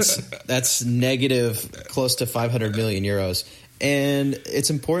 that's negative close to 500 million euros. And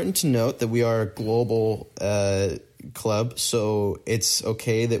it's important to note that we are a global club, so it's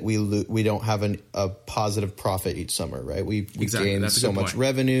okay that we don't have a positive profit each summer, right? We gain so much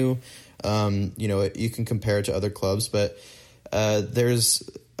revenue. You can compare it to other clubs, but I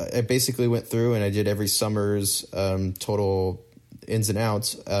basically went through and I did every summer's total ins and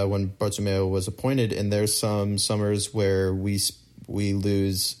outs when Bartomeu was appointed, and there's some summers where we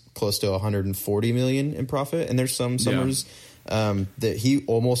lose close to 140 million in profit, and there's some summers that he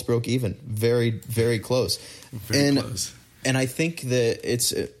almost broke even, very, very close. Very close. And I think that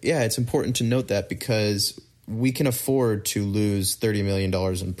it's important to note that, because we can afford to lose $30 million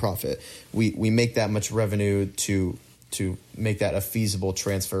in profit. We make that much revenue to make that a feasible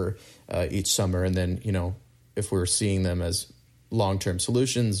transfer each summer. And then, if we're seeing them as long-term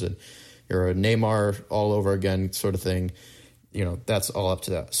solutions and you're a Neymar all over again sort of thing, that's all up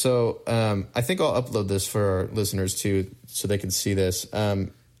to that. So I think I'll upload this for our listeners too, so they can see this.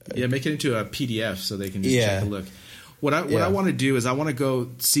 Make it into a PDF so they can just take a look. What I want to do is I want to go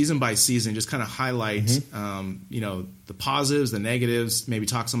season by season, just kind of highlight, the positives, the negatives, maybe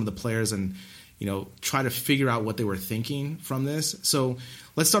talk some of the players and, try to figure out what they were thinking from this. So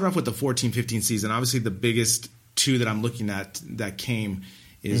let's start off with the 14-15 season. Obviously, the biggest two that I'm looking at that came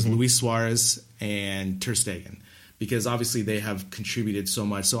is Luis Suarez and Ter Stegen, because obviously they have contributed so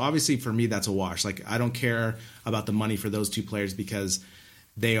much. So obviously for me, that's a wash. Like, I don't care about the money for those two players because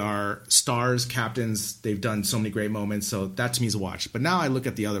they are stars, captains. They've done so many great moments. So that to me is a watch. But now I look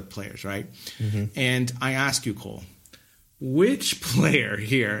at the other players, right? And I ask you, Cole, which player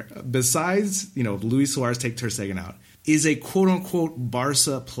here, besides, Luis Suarez, take Ter Stegen out, is a quote-unquote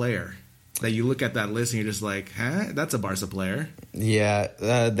Barca player that you look at that list and you're just like, that's a Barca player? Yeah,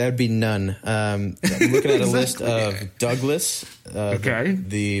 that'd be none. I'm looking at a list of Douglas,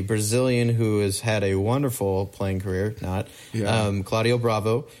 the Brazilian who has had a wonderful playing career, Claudio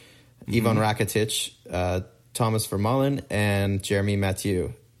Bravo, Ivan Rakitic, Thomas Vermaelen, and Jeremy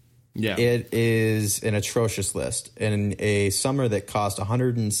Mathieu. Yeah, it is an atrocious list in a summer that cost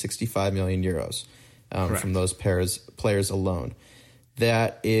 165 million euros from those players alone.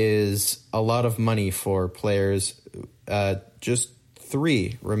 That is a lot of money for players. Just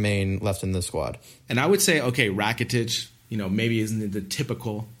 3 remain left in the squad. And I would say, Rakitic, maybe isn't the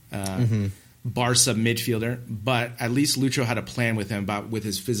typical Barca midfielder, but at least Lucho had a plan with him with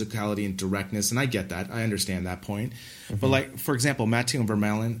his physicality and directness, and I get that. I understand that point. But, for example, Mathieu and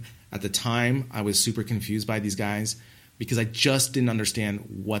Vermaelen, at the time, I was super confused by these guys because I just didn't understand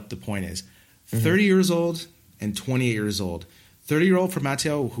what the point is. 30 years old and 28 years old. 30-year-old for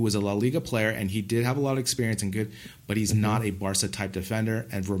Mathieu, who was a La Liga player, and he did have a lot of experience and good, but he's not a Barca-type defender.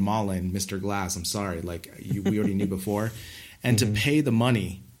 And Vermaelen, Mr. Glass, I'm sorry, we already knew before. And to pay the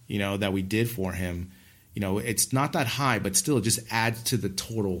money, that we did for him, it's not that high, but still it just adds to the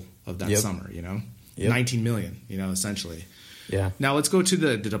total of that summer, 19 million, essentially. Yeah. Now let's go to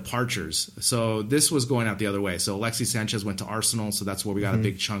the departures. So this was going out the other way. So Alexis Sanchez went to Arsenal, so that's where we got a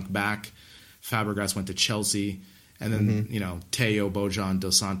big chunk back. Fabregas went to Chelsea. And then, Teo, Bojan,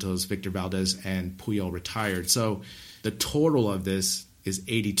 Dos Santos, Victor Valdez, and Puyol retired. So the total of this is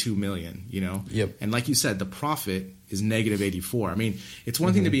 82 million, Yep. And like you said, the profit is negative 84. I mean, it's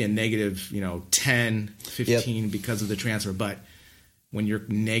one thing to be a negative, 10, 15 because of the transfer. But when you're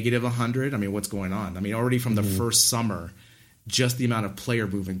negative 100, I mean, what's going on? I mean, already from the first summer, just the amount of player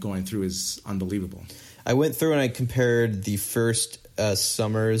movement going through is unbelievable. I went through and I compared the first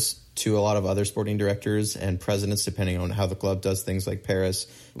summers to a lot of other sporting directors and presidents, depending on how the club does things like Paris,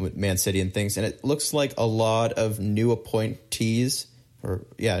 Man City and things. And it looks like a lot of new appointees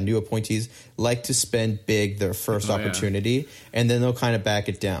like to spend big their first opportunity, and then they'll kind of back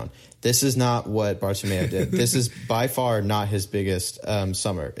it down. This is not what Bartomeu did. This is by far not his biggest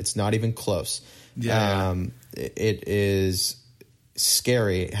summer. It's not even close. It is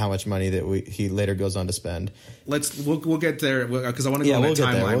scary how much money that he later goes on to spend. We'll get there because I want to go on that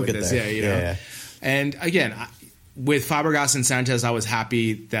timeline with this. Yeah. And again, with Fabregas and Sanchez, I was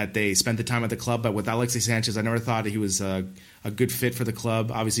happy that they spent the time at the club. But with Alexis Sanchez, I never thought he was a good fit for the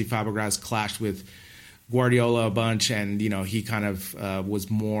club. Obviously, Fabregas clashed with Guardiola a bunch, and he kind of was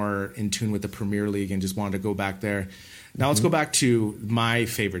more in tune with the Premier League and just wanted to go back there. Now let's go back to my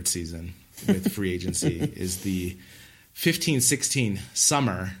favorite season with free agency is the 15-16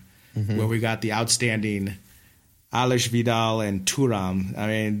 summer, where we got the outstanding Alex Vidal and Thuram. I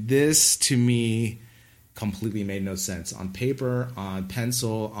mean, this to me completely made no sense. On paper, on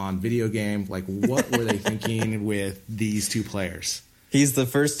pencil, on video game, what were they thinking with these two players? He's the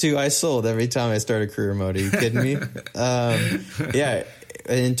first 2 I sold every time I started career mode. Are you kidding me?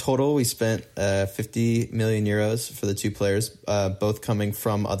 In total, we spent 50 million euros for the 2 players, both coming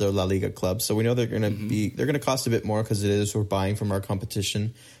from other La Liga clubs. So we know they're going to cost a bit more because we're buying from our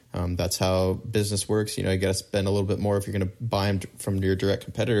competition. That's how business works. You got to spend a little bit more if you're going to buy them from your direct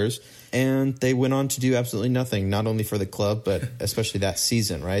competitors. And they went on to do absolutely nothing, not only for the club, but especially that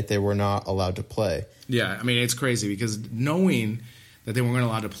season, right? They were not allowed to play. Yeah, I mean, it's crazy because knowing that they weren't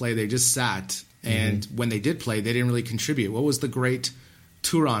allowed to play, they just sat. And when they did play, they didn't really contribute. What was the great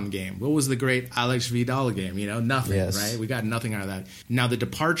Thuram game? What was the great Alex Vidal game? Nothing, right? We got nothing out of that. Now, the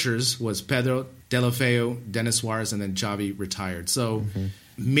departures was Pedro, Deulofeu, Denis Suarez, and then Xavi retired. So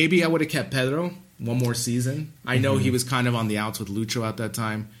Maybe I would have kept Pedro one more season. I know he was kind of on the outs with Lucho at that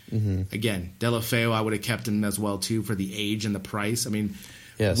time. Again, Deulofeu, I would have kept him as well too for the age and the price. I mean,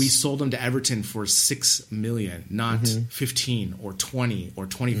 we sold him to Everton for $6 million, not 15 or 20 or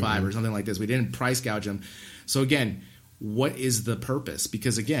 25 or something like this. We didn't price gouge him. So again, what is the purpose?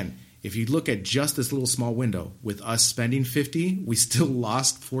 Because again, if you look at just this little small window, with us spending 50, we still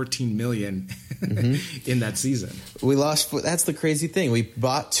lost 14 million in that season. We lost. That's the crazy thing. We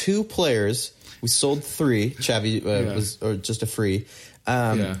bought 2 players. We sold 3. Xavi was or just a free,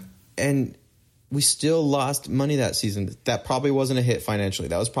 and we still lost money that season. That probably wasn't a hit financially.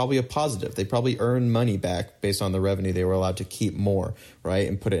 That was probably a positive. They probably earned money back based on the revenue. They were allowed to keep more, right,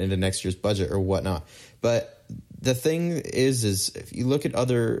 and put it into next year's budget or whatnot. But the thing is if you look at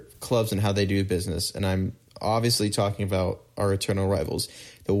other clubs and how they do business, and I'm obviously talking about our eternal rivals,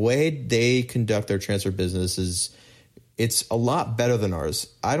 the way they conduct their transfer business it's a lot better than ours.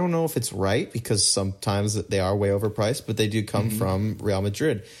 I don't know if it's right because sometimes they are way overpriced, but they do come from Real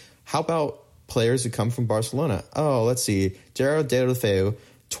Madrid. How about players who come from Barcelona? Oh, let's see. Gerard Deulofeu,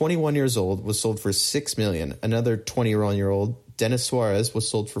 21 years old, was sold for $6 million. Another 21-year-old, Denis Suarez, was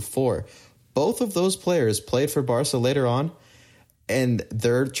sold for $4 million. Both of those players played for Barca later on, and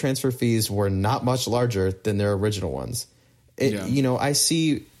their transfer fees were not much larger than their original ones. You know, I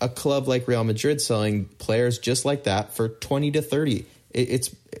see a club like Real Madrid selling players just like that for 20 to 30.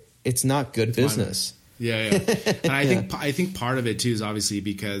 It's not good business. Yeah. And I think part of it too is obviously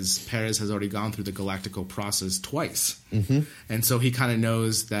because Perez has already gone through the Galactico process twice, and so he kind of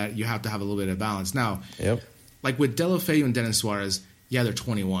knows that you have to have a little bit of balance. Now, like with Deulofeu and Denis Suarez, they're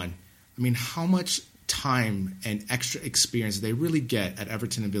 21. I mean, how much time and extra experience they really get at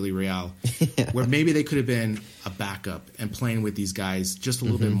Everton and Villarreal, where maybe they could have been a backup and playing with these guys just a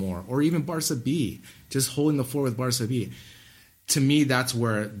little bit more, or even Barca B, just holding the floor with Barca B. To me, that's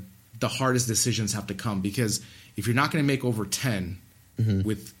where the hardest decisions have to come, because if you're not going to make over 10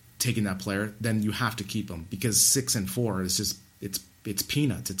 with taking that player, then you have to keep them, because 6 and 4 is just it's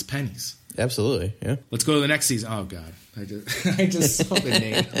peanuts, it's pennies. Absolutely, yeah. Let's go to the next season. Oh God, I just saw the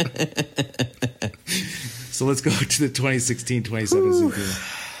name. So let's go to the 2016-2017 season.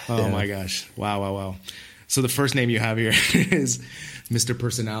 Oh my gosh. Wow. So the first name you have here is Mr.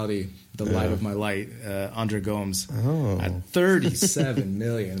 Personality, the light of my light, Andre Gomes, at 37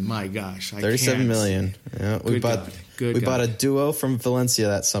 million. My gosh. 37 million. Yeah, we bought a duo from Valencia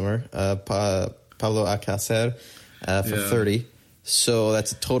that summer, Pablo Alcácer, for 30. So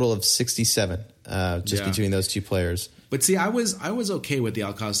that's a total of 67 between those 2 players. But see, I was okay with the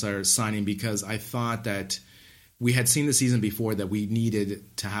Alcácer signing because I thought that we had seen the season before that we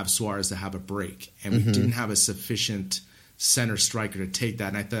needed to have Suarez to have a break, and we didn't have a sufficient center striker to take that.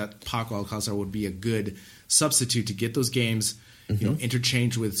 And I thought Paco Alcácer would be a good substitute to get those games,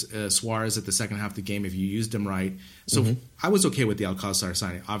 interchange with Suarez at the second half of the game if you used him right. So I was okay with the Alcácer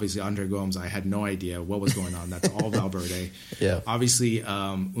signing. Obviously, Andre Gomes, I had no idea what was going on. That's all Valverde. Obviously,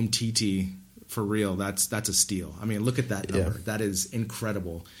 Umtiti, for real, that's a steal. I mean, look at that number. That is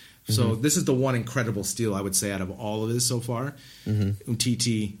incredible. So this is the one incredible steal, I would say, out of all of this so far.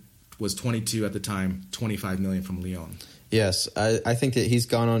 Umtiti was 22 at the time, 25 million from Lyon. Yes, I think that he's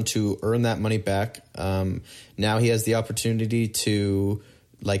gone on to earn that money back. Now he has the opportunity to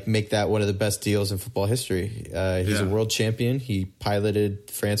make that one of the best deals in football history. He's a world champion. He piloted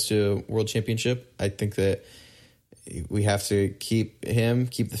France to a world championship. I think that we have to keep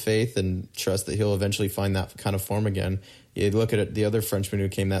the faith, and trust that he'll eventually find that kind of form again. You look at the other Frenchman who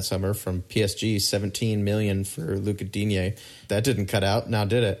came that summer from PSG, 17 million for Luca Digne. That didn't cut out, now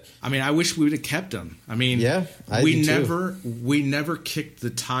did it? I mean, I wish we would have kept him. I mean, we never kicked the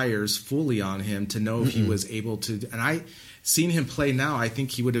tires fully on him to know if he was able to. And I seen him play now, I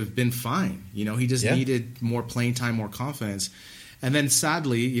think he would have been fine. You know, he just needed more playing time, more confidence. And then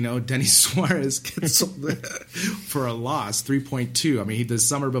sadly, Denis Suarez gets sold for a loss, 3.2. I mean, the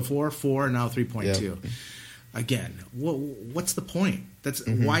summer before 4, now 3.2. Yeah. Again, what's the point? That's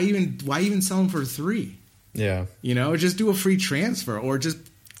why even sell him for 3? Yeah, just do a free transfer or just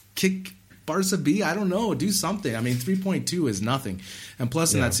kick Barca B. I don't know, do something. I mean, 3.2 is nothing. And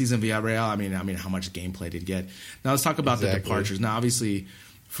plus, in that season, Villarreal, I mean, how much gameplay did he get? Now let's talk about the departures. Now, obviously,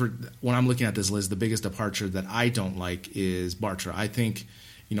 when I'm looking at this list, the biggest departure that I don't like is Bartra. I think,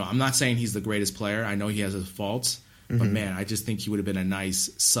 I'm not saying he's the greatest player. I know he has his faults, but man, I just think he would have been a nice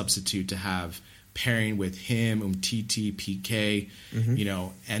substitute to have, pairing with him, Umtiti, PK,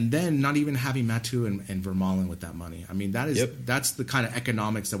 and then not even having Matu and Vermaelen with that money. I mean, that's the kind of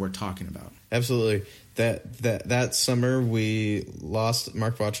economics that we're talking about. Absolutely. That summer we lost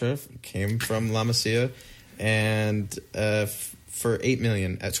Marc Bartra, came from La Masia, and for $8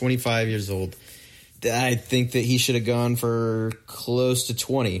 million at 25 years old. I think that he should have gone for close to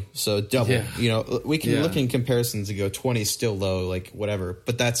 20, so double. Yeah. You know, we can look in comparisons and go 20 is still low, like whatever.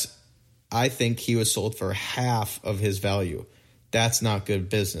 But I think he was sold for half of his value. That's not good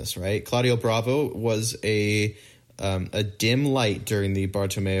business, right? Claudio Bravo was a dim light during the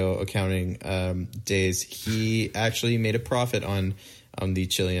Bartomeu accounting days. He actually made a profit on the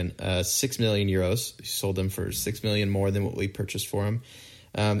Chilean, 6 million euros. He sold them for 6 million more than what we purchased for him.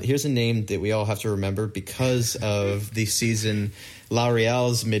 Here's a name that we all have to remember because of the season La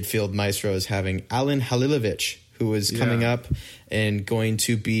Real's midfield maestro is having, Alen Halilovic, who is coming up and going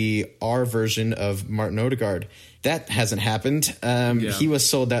to be our version of Martin Odegaard. That hasn't happened. He was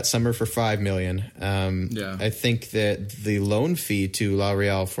sold that summer for 5 million. I think that the loan fee to La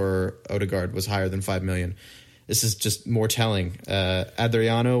Real for Odegaard was higher than 5 million. This is just more telling.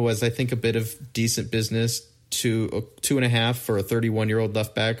 Adriano was, I think, a bit of decent business. 2.5 for a 31-year-old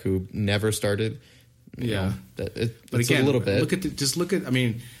left back who never started. But again, a little bit. Look at. I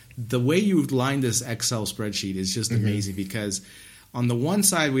mean, the way you lined this Excel spreadsheet is just amazing because on the one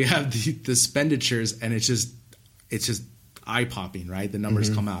side we have the expenditures and it's just eye popping, right? The numbers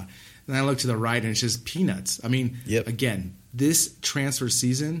come out. And I look to the right and it's just peanuts. I mean, again, this transfer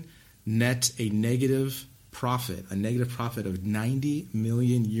season net a negative profit of 90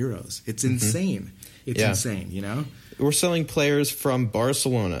 million euros. It's insane. It's insane, you know? We're selling players from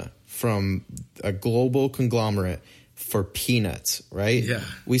Barcelona, from a global conglomerate for peanuts, right? Yeah.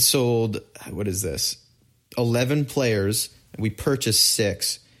 We sold, 11 players. We purchased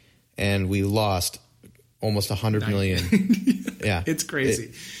 6, and we lost almost 100 million. Yeah. It's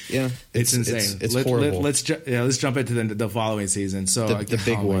crazy. It's insane. It's horrible. Let's jump into the following season. So the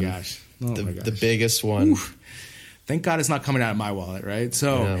big one. The biggest one. Oof. Thank God it's not coming out of my wallet, right?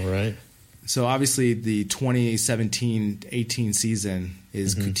 So, So obviously the 2017-18 season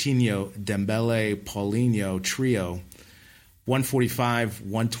is Coutinho, Dembele, Paulinho trio, 145,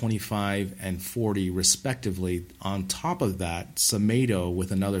 125, and 40 respectively. On top of that, Semedo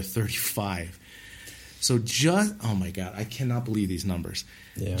with another 35. So oh my God, I cannot believe these numbers.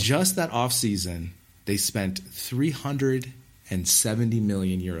 Yeah. Just that offseason, they spent 370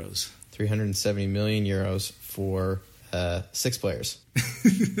 million euros. 370 million euros for 6 players.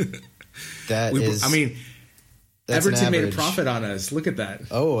 Everton made a profit on us. Look at that.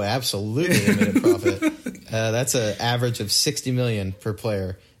 Oh, absolutely, they made a profit. That's an average of 60 million per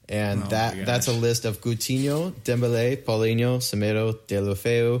player, and that's a list of Coutinho, Dembele, Paulinho, Semedo,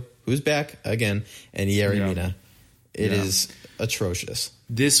 Deulofeu, who's back again, and Yerry Mina. It is atrocious.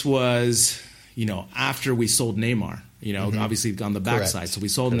 This was, after we sold Neymar. Obviously on the backside. So we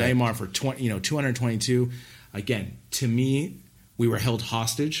sold Neymar for 222. Again, to me, we were held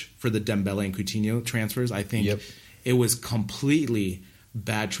hostage for the Dembele and Coutinho transfers. I think it was completely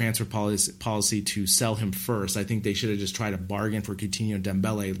bad transfer policy to sell him first. I think they should have just tried to bargain for Coutinho and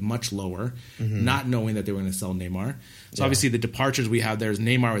Dembele much lower, not knowing that they were going to sell Neymar. So obviously the departures we have there is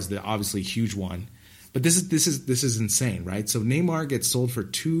Neymar is the obviously huge one. But this is insane, right? So Neymar gets sold for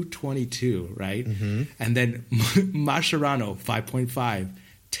 222, right? And then Mascherano 5.5,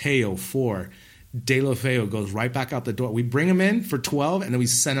 Teo 4, Deulofeu goes right back out the door. We bring him in for 12, and then we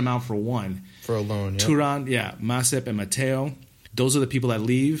send him out for 1 for a loan. Yep. Turan, Masip and Mateo. Those are the people that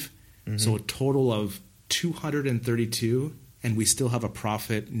leave. So a total of 232, and we still have a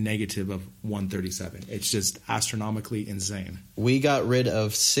profit negative of 137. It's just astronomically insane. We got rid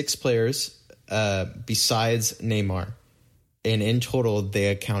of 6 players. Besides Neymar, and in total they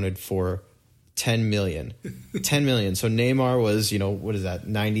accounted for 10 million. 10 million. So Neymar was, what is that?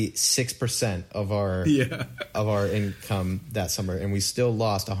 96% of our income that summer, and we still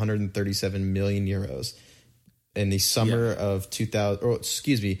lost 137 million euros in the summer of 2000. Or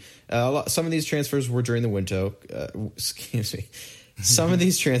excuse me, some of these transfers were during the winter. Some of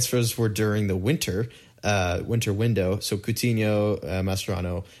these transfers were during the winter window. So Coutinho,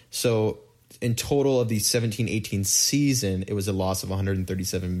 Mascherano. So in total of the 17-18 season, it was a loss of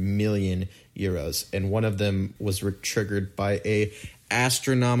 137 million euros, and one of them was triggered by a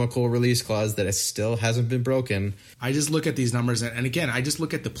astronomical release clause that still hasn't been broken. I just look at these numbers, and again, I just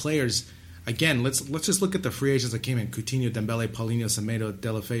look at the players. Again, let's just look at the free agents that came in: Coutinho, Dembele, Paulinho, Semedo,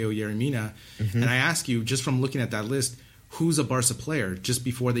 Deulofeu, Yerry Mina. And I ask you, just from looking at that list, who's a Barca player? Just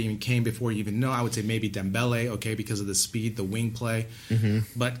before they even came, before you even know, I would say maybe Dembele, okay, because of the speed, the wing play.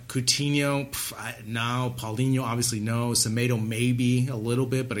 But Coutinho, no. Paulinho, obviously no. Semedo, maybe a little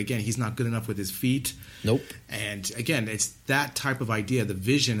bit, but again, he's not good enough with his feet. Nope. And again, it's that type of idea, the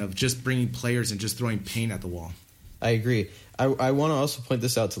vision of just bringing players and just throwing paint at the wall. I agree. I want to also point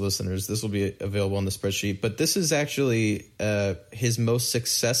this out to listeners. This will be available on the spreadsheet, but this is actually his most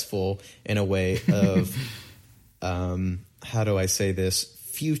successful in a way of, how do I say this,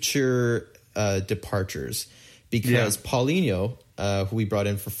 future departures. Because Paulinho, who we brought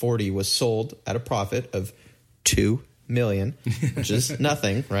in for 40, was sold at a profit of $2 million, which is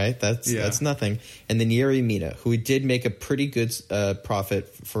nothing, right? That's nothing. And then Yerry Mina, who we did make a pretty good profit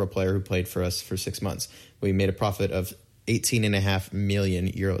for a player who played for us for 6 months. We made a profit of 18.5 million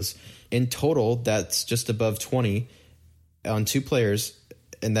euros. In total, that's just above 20 on 2 players,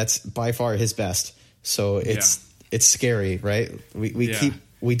 and that's by far his best. So it's scary, right?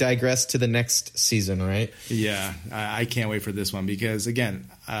 We digress to the next season, right? Yeah, I can't wait for this one because, again,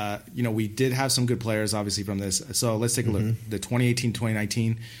 we did have some good players, obviously, from this. So let's take a look. The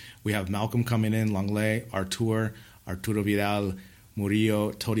 2018-2019, we have Malcolm coming in, Langley, Arturo Vidal,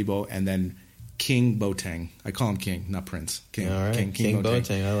 Murillo, Todibo, and then King Boateng. I call him King, not Prince. King. All right, King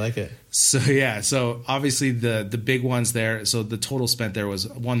Boateng. I like it. So obviously the big ones there. So the total spent there was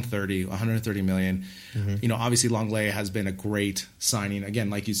 130 million. Obviously Langley has been a great signing.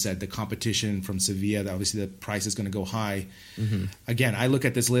 Again, like you said, the competition from Sevilla, obviously the price is going to go high. Again, I look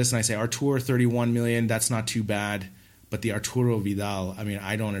at this list and I say Arturo 31 million. That's not too bad. But the Arturo Vidal, I mean,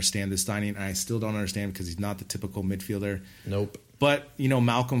 I don't understand this signing, and I still don't understand because he's not the typical midfielder. Nope. But,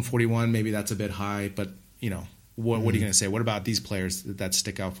 Malcolm 41, maybe that's a bit high. But, what are you going to say? What about these players that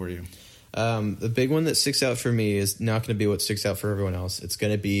stick out for you? The big one that sticks out for me is not going to be what sticks out for everyone else. It's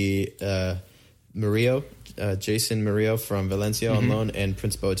going to be Murillo, Jason Murillo from Valencia on loan, and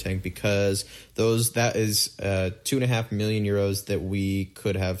Prince Boateng, because that is 2.5 million euros that we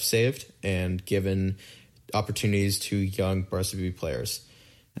could have saved and given opportunities to young Barca B players.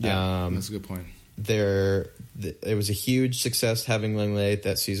 Yeah, that's a good point. It was a huge success having Langley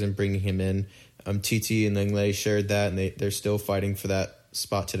that season, bringing him in. Titi and Langley shared that, and they're still fighting for that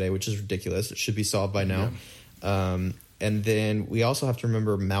spot today, which is ridiculous. It should be solved by now. Yeah. And then we also have to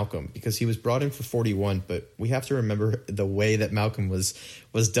remember Malcolm, because he was brought in for 41, but we have to remember the way that Malcolm was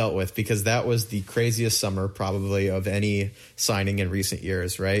dealt with, because that was the craziest summer probably of any signing in recent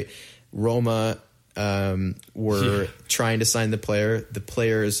years, right? Roma were trying to sign the player. The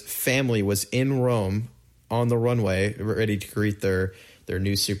player's family was in Rome on the runway, ready to greet their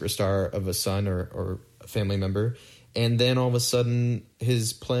new superstar of a son or a family member. And then all of a sudden,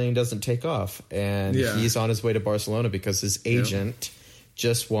 his plane doesn't take off, and he's on his way to Barcelona because his agent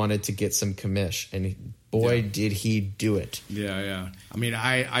just wanted to get some commish, and did he do it. Yeah. I mean,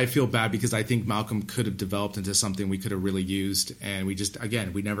 I feel bad because I think Malcolm could have developed into something we could have really used, and we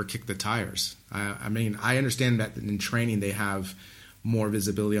never kicked the tires. I mean, I understand that in training they have more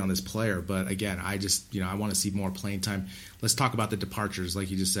visibility on this player, but again, I want to see more playing time. Let's talk about the departures,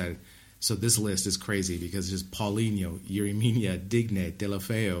 like you just said. So this list is crazy because it's Paulinho, Yeremia, Digne,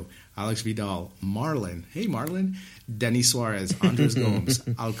 Delafeo, Alex Vidal, Marlon. Hey, Marlon. Denis Suarez, Andres Gomes,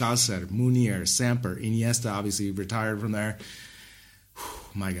 Alcácer, Munir, Samper, Iniesta, obviously retired from there. Whew,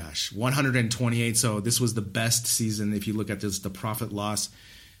 my gosh, 128. So this was the best season. If you look at this, the profit loss,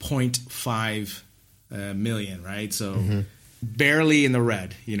 0.5 million, right? So barely in the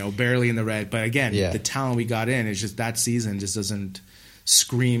red, barely in the red. But again, the talent we got in, it's just that season just doesn't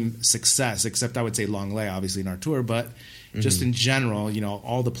scream success, except I would say Langley, obviously in our tour, but just in general,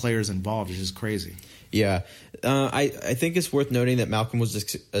 all the players involved is just crazy. Yeah. I think it's worth noting that Malcolm was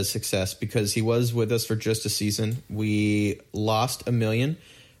a success because he was with us for just a season. We lost $1 million,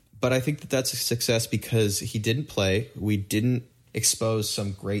 but I think that's a success because he didn't play. We didn't expose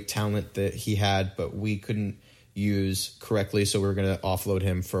some great talent that he had, but we couldn't use correctly, so we were going to offload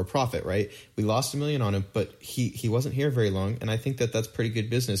him for a profit, right? We lost $1 million on him, but he wasn't here very long, and I think that's pretty good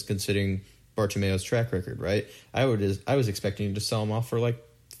business considering Bartomeu's track record, right? I was expecting to sell him off for like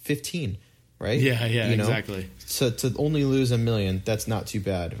 15, right? Yeah, exactly. So to only lose $1 million, that's not too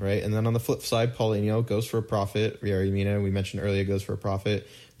bad, right? And then on the flip side, Paulinho goes for a profit. Yerry Mina, we mentioned earlier, goes for a profit.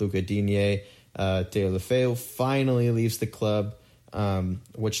 Luca Digne, Deulofeu finally leaves the club.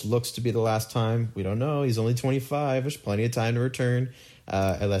 Which looks to be the last time. We don't know. He's only 25. There's plenty of time to return.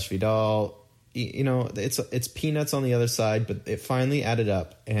 Alex Vidal, it's peanuts on the other side, but it finally added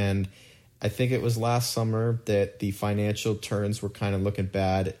up. And I think it was last summer that the financial turns were kind of looking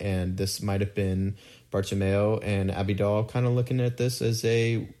bad, and this might have been Bartomeu and Abidal kind of looking at this as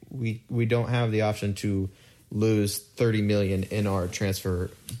we don't have the option to lose 30 million in our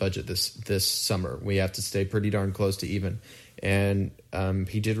transfer budget this summer. We have to stay pretty darn close to even. And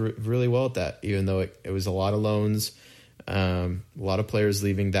he did really well at that, even though it was a lot of loans. A lot of players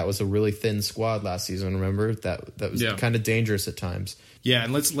leaving. That was a really thin squad last season. Remember that was kind of dangerous at times. Yeah,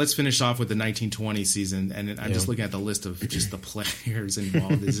 and let's finish off with the 1920 season. And I'm just looking at the list of just the players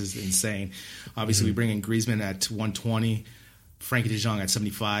involved. This is insane. Obviously, we bring in Griezmann at 120, Frankie de Jong at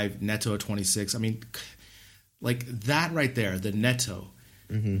 75, Neto at 26. I mean, like that right there, the Neto.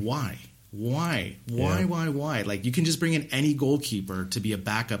 Why? Like, you can just bring in any goalkeeper to be a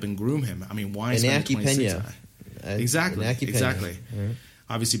backup and groom him. I mean, why? Iñaki Peña. Exactly. Right.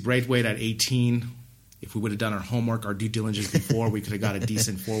 Obviously, Braithwaite at 18. If we would have done our homework, our due diligence before, we could have got a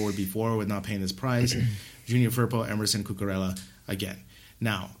decent forward before with not paying this price. Junior Firpo, Emerson, Cucurella again.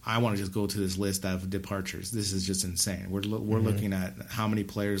 Now, I want to just go to this list of departures. This is just insane. We're looking at how many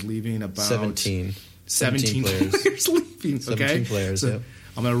players leaving? About 17 players leaving. 17 players, so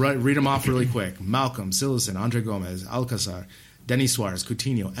I'm going to read them off really quick. Malcolm, Silesen, Andre Gomez, Alcazar, Denis Suarez,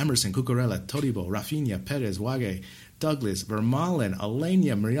 Coutinho, Emerson, Cucurella, Todibo, Rafinha, Perez, Wague, Douglas, Vermaelen,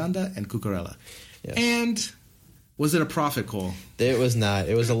 Alenia, Miranda, and Cucurella. Yes. And was it a profit, Cole? It was not.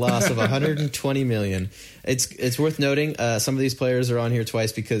 It was a loss of 120 million. It's worth noting some of these players are on here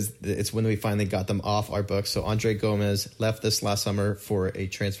twice because it's when we finally got them off our books. So Andre Gomez left this last summer for a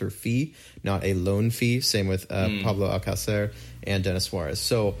transfer fee, not a loan fee. Same with Pablo Alcácer and Denis Suarez.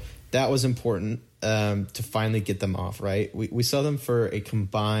 So that was important to finally get them off, right? We sell them for a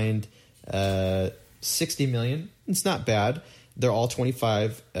combined 60 million. It's not bad. They're all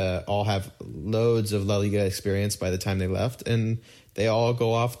 25, all have loads of La Liga experience by the time they left, and they all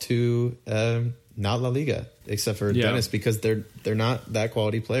go off to not La Liga, except for Dennis, because they're not that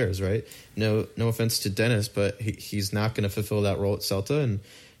quality players, right? No offense to Dennis, but he's not going to fulfill that role at Celta, and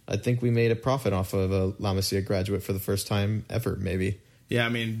I think we made a profit off of a La Masia graduate for the first time ever, maybe. Yeah,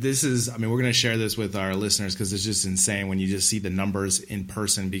 we're going to share this with our listeners because it's just insane when you just see the numbers in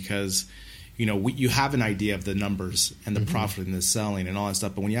person because you have an idea of the numbers and the profit in the selling and all that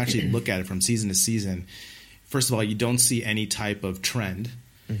stuff. But when you actually look at it from season to season, first of all, you don't see any type of trend.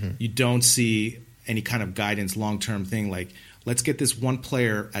 You don't see any kind of guidance, long-term thing like, let's get this one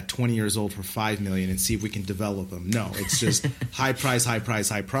player at 20 years old for $5 million and see if we can develop him. No, it's just high price.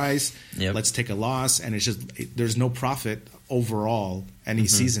 Yep. Let's take a loss. And it's just there's no profit overall any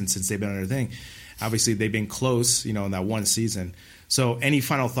season since they've been on their thing. Obviously, they've been close, in that one season. So any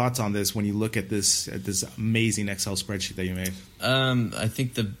final thoughts on this when you look at this amazing Excel spreadsheet that you made? I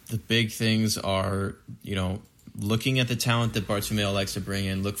think the big things are, looking at the talent that Bartomeu likes to bring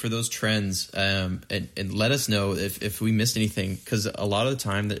in, look for those trends, and let us know if we missed anything. Because a lot of the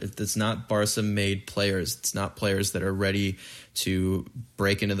time, it's not Barca-made players. It's not players that are ready to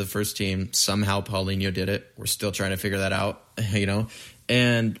break into the first team. Somehow Paulinho did it. We're still trying to figure that out,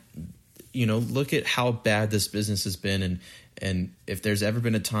 And, look at how bad this business has been and if there's ever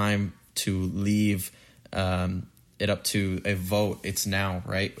been a time to leave it up to a vote, it's now,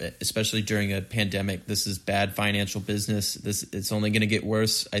 right? Especially during a pandemic. This is bad financial business. It's only going to get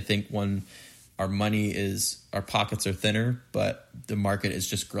worse, I think, when our pockets are thinner, but the market is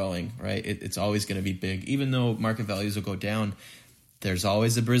just growing, right? It's always going to be big. Even though market values will go down, there's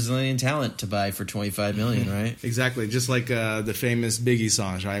always a Brazilian talent to buy for 25 million, right? Exactly. Just like the famous Biggie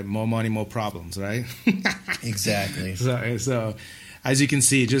songs, right? More money, more problems, right? Exactly. So as you can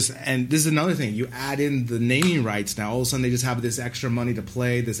see, and this is another thing, you add in the naming rights now. All of a sudden they just have this extra money to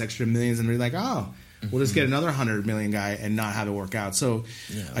play, this extra millions, and they're like, we'll just get another 100 million guy and not have it work out. So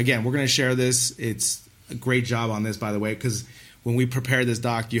again, we're going to share this. It's a great job on this, by the way, because when we prepared this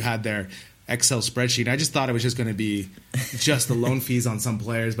doc, you had their Excel spreadsheet. I just thought it was just going to be just the loan fees on some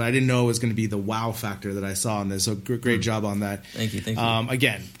players, but I didn't know it was going to be the wow factor that I saw on this. So great job on that. Thank you.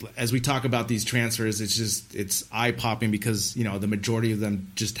 Again, as we talk about these transfers, it's eye popping because the majority of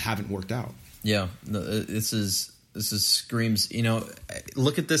them just haven't worked out. Yeah, this is screams.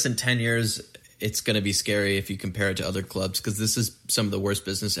 Look at this in 10 years. It's going to be scary if you compare it to other clubs because this is some of the worst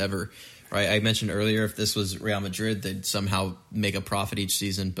business ever. Right? I mentioned earlier if this was Real Madrid, they'd somehow make a profit each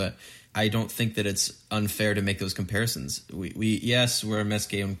season, but I don't think that it's unfair to make those comparisons. Yes, we're a mess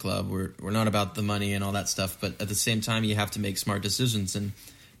game club. We're not about the money and all that stuff, but at the same time, you have to make smart decisions. And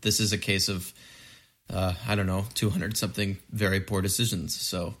this is a case of, 200 something very poor decisions.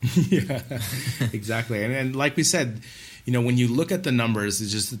 So yeah, exactly. And like we said, when you look at the numbers,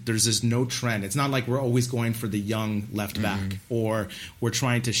 there's just no trend. It's not like we're always going for the young left back or we're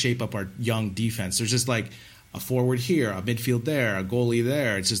trying to shape up our young defense. There's just like a forward here, a midfield there, a goalie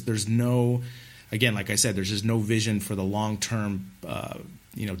there. It's just there's no, again, like I said, there's just no vision for the long-term,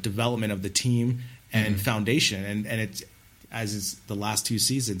 development of the team and foundation. And it's, as is the last two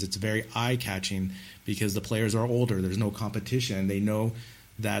seasons, it's very eye-catching because the players are older. There's no competition. They know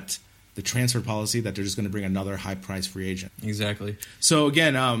that the transfer policy that they're just going to bring another high-priced free agent. Exactly. So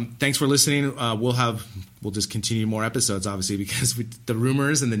again, thanks for listening. We'll just continue more episodes, obviously, because the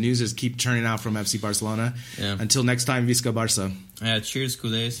rumors and the news just keep churning out from FC Barcelona. Yeah. Until next time, Visca Barça. Cheers,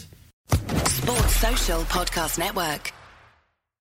 culés. Sports Social Podcast Network.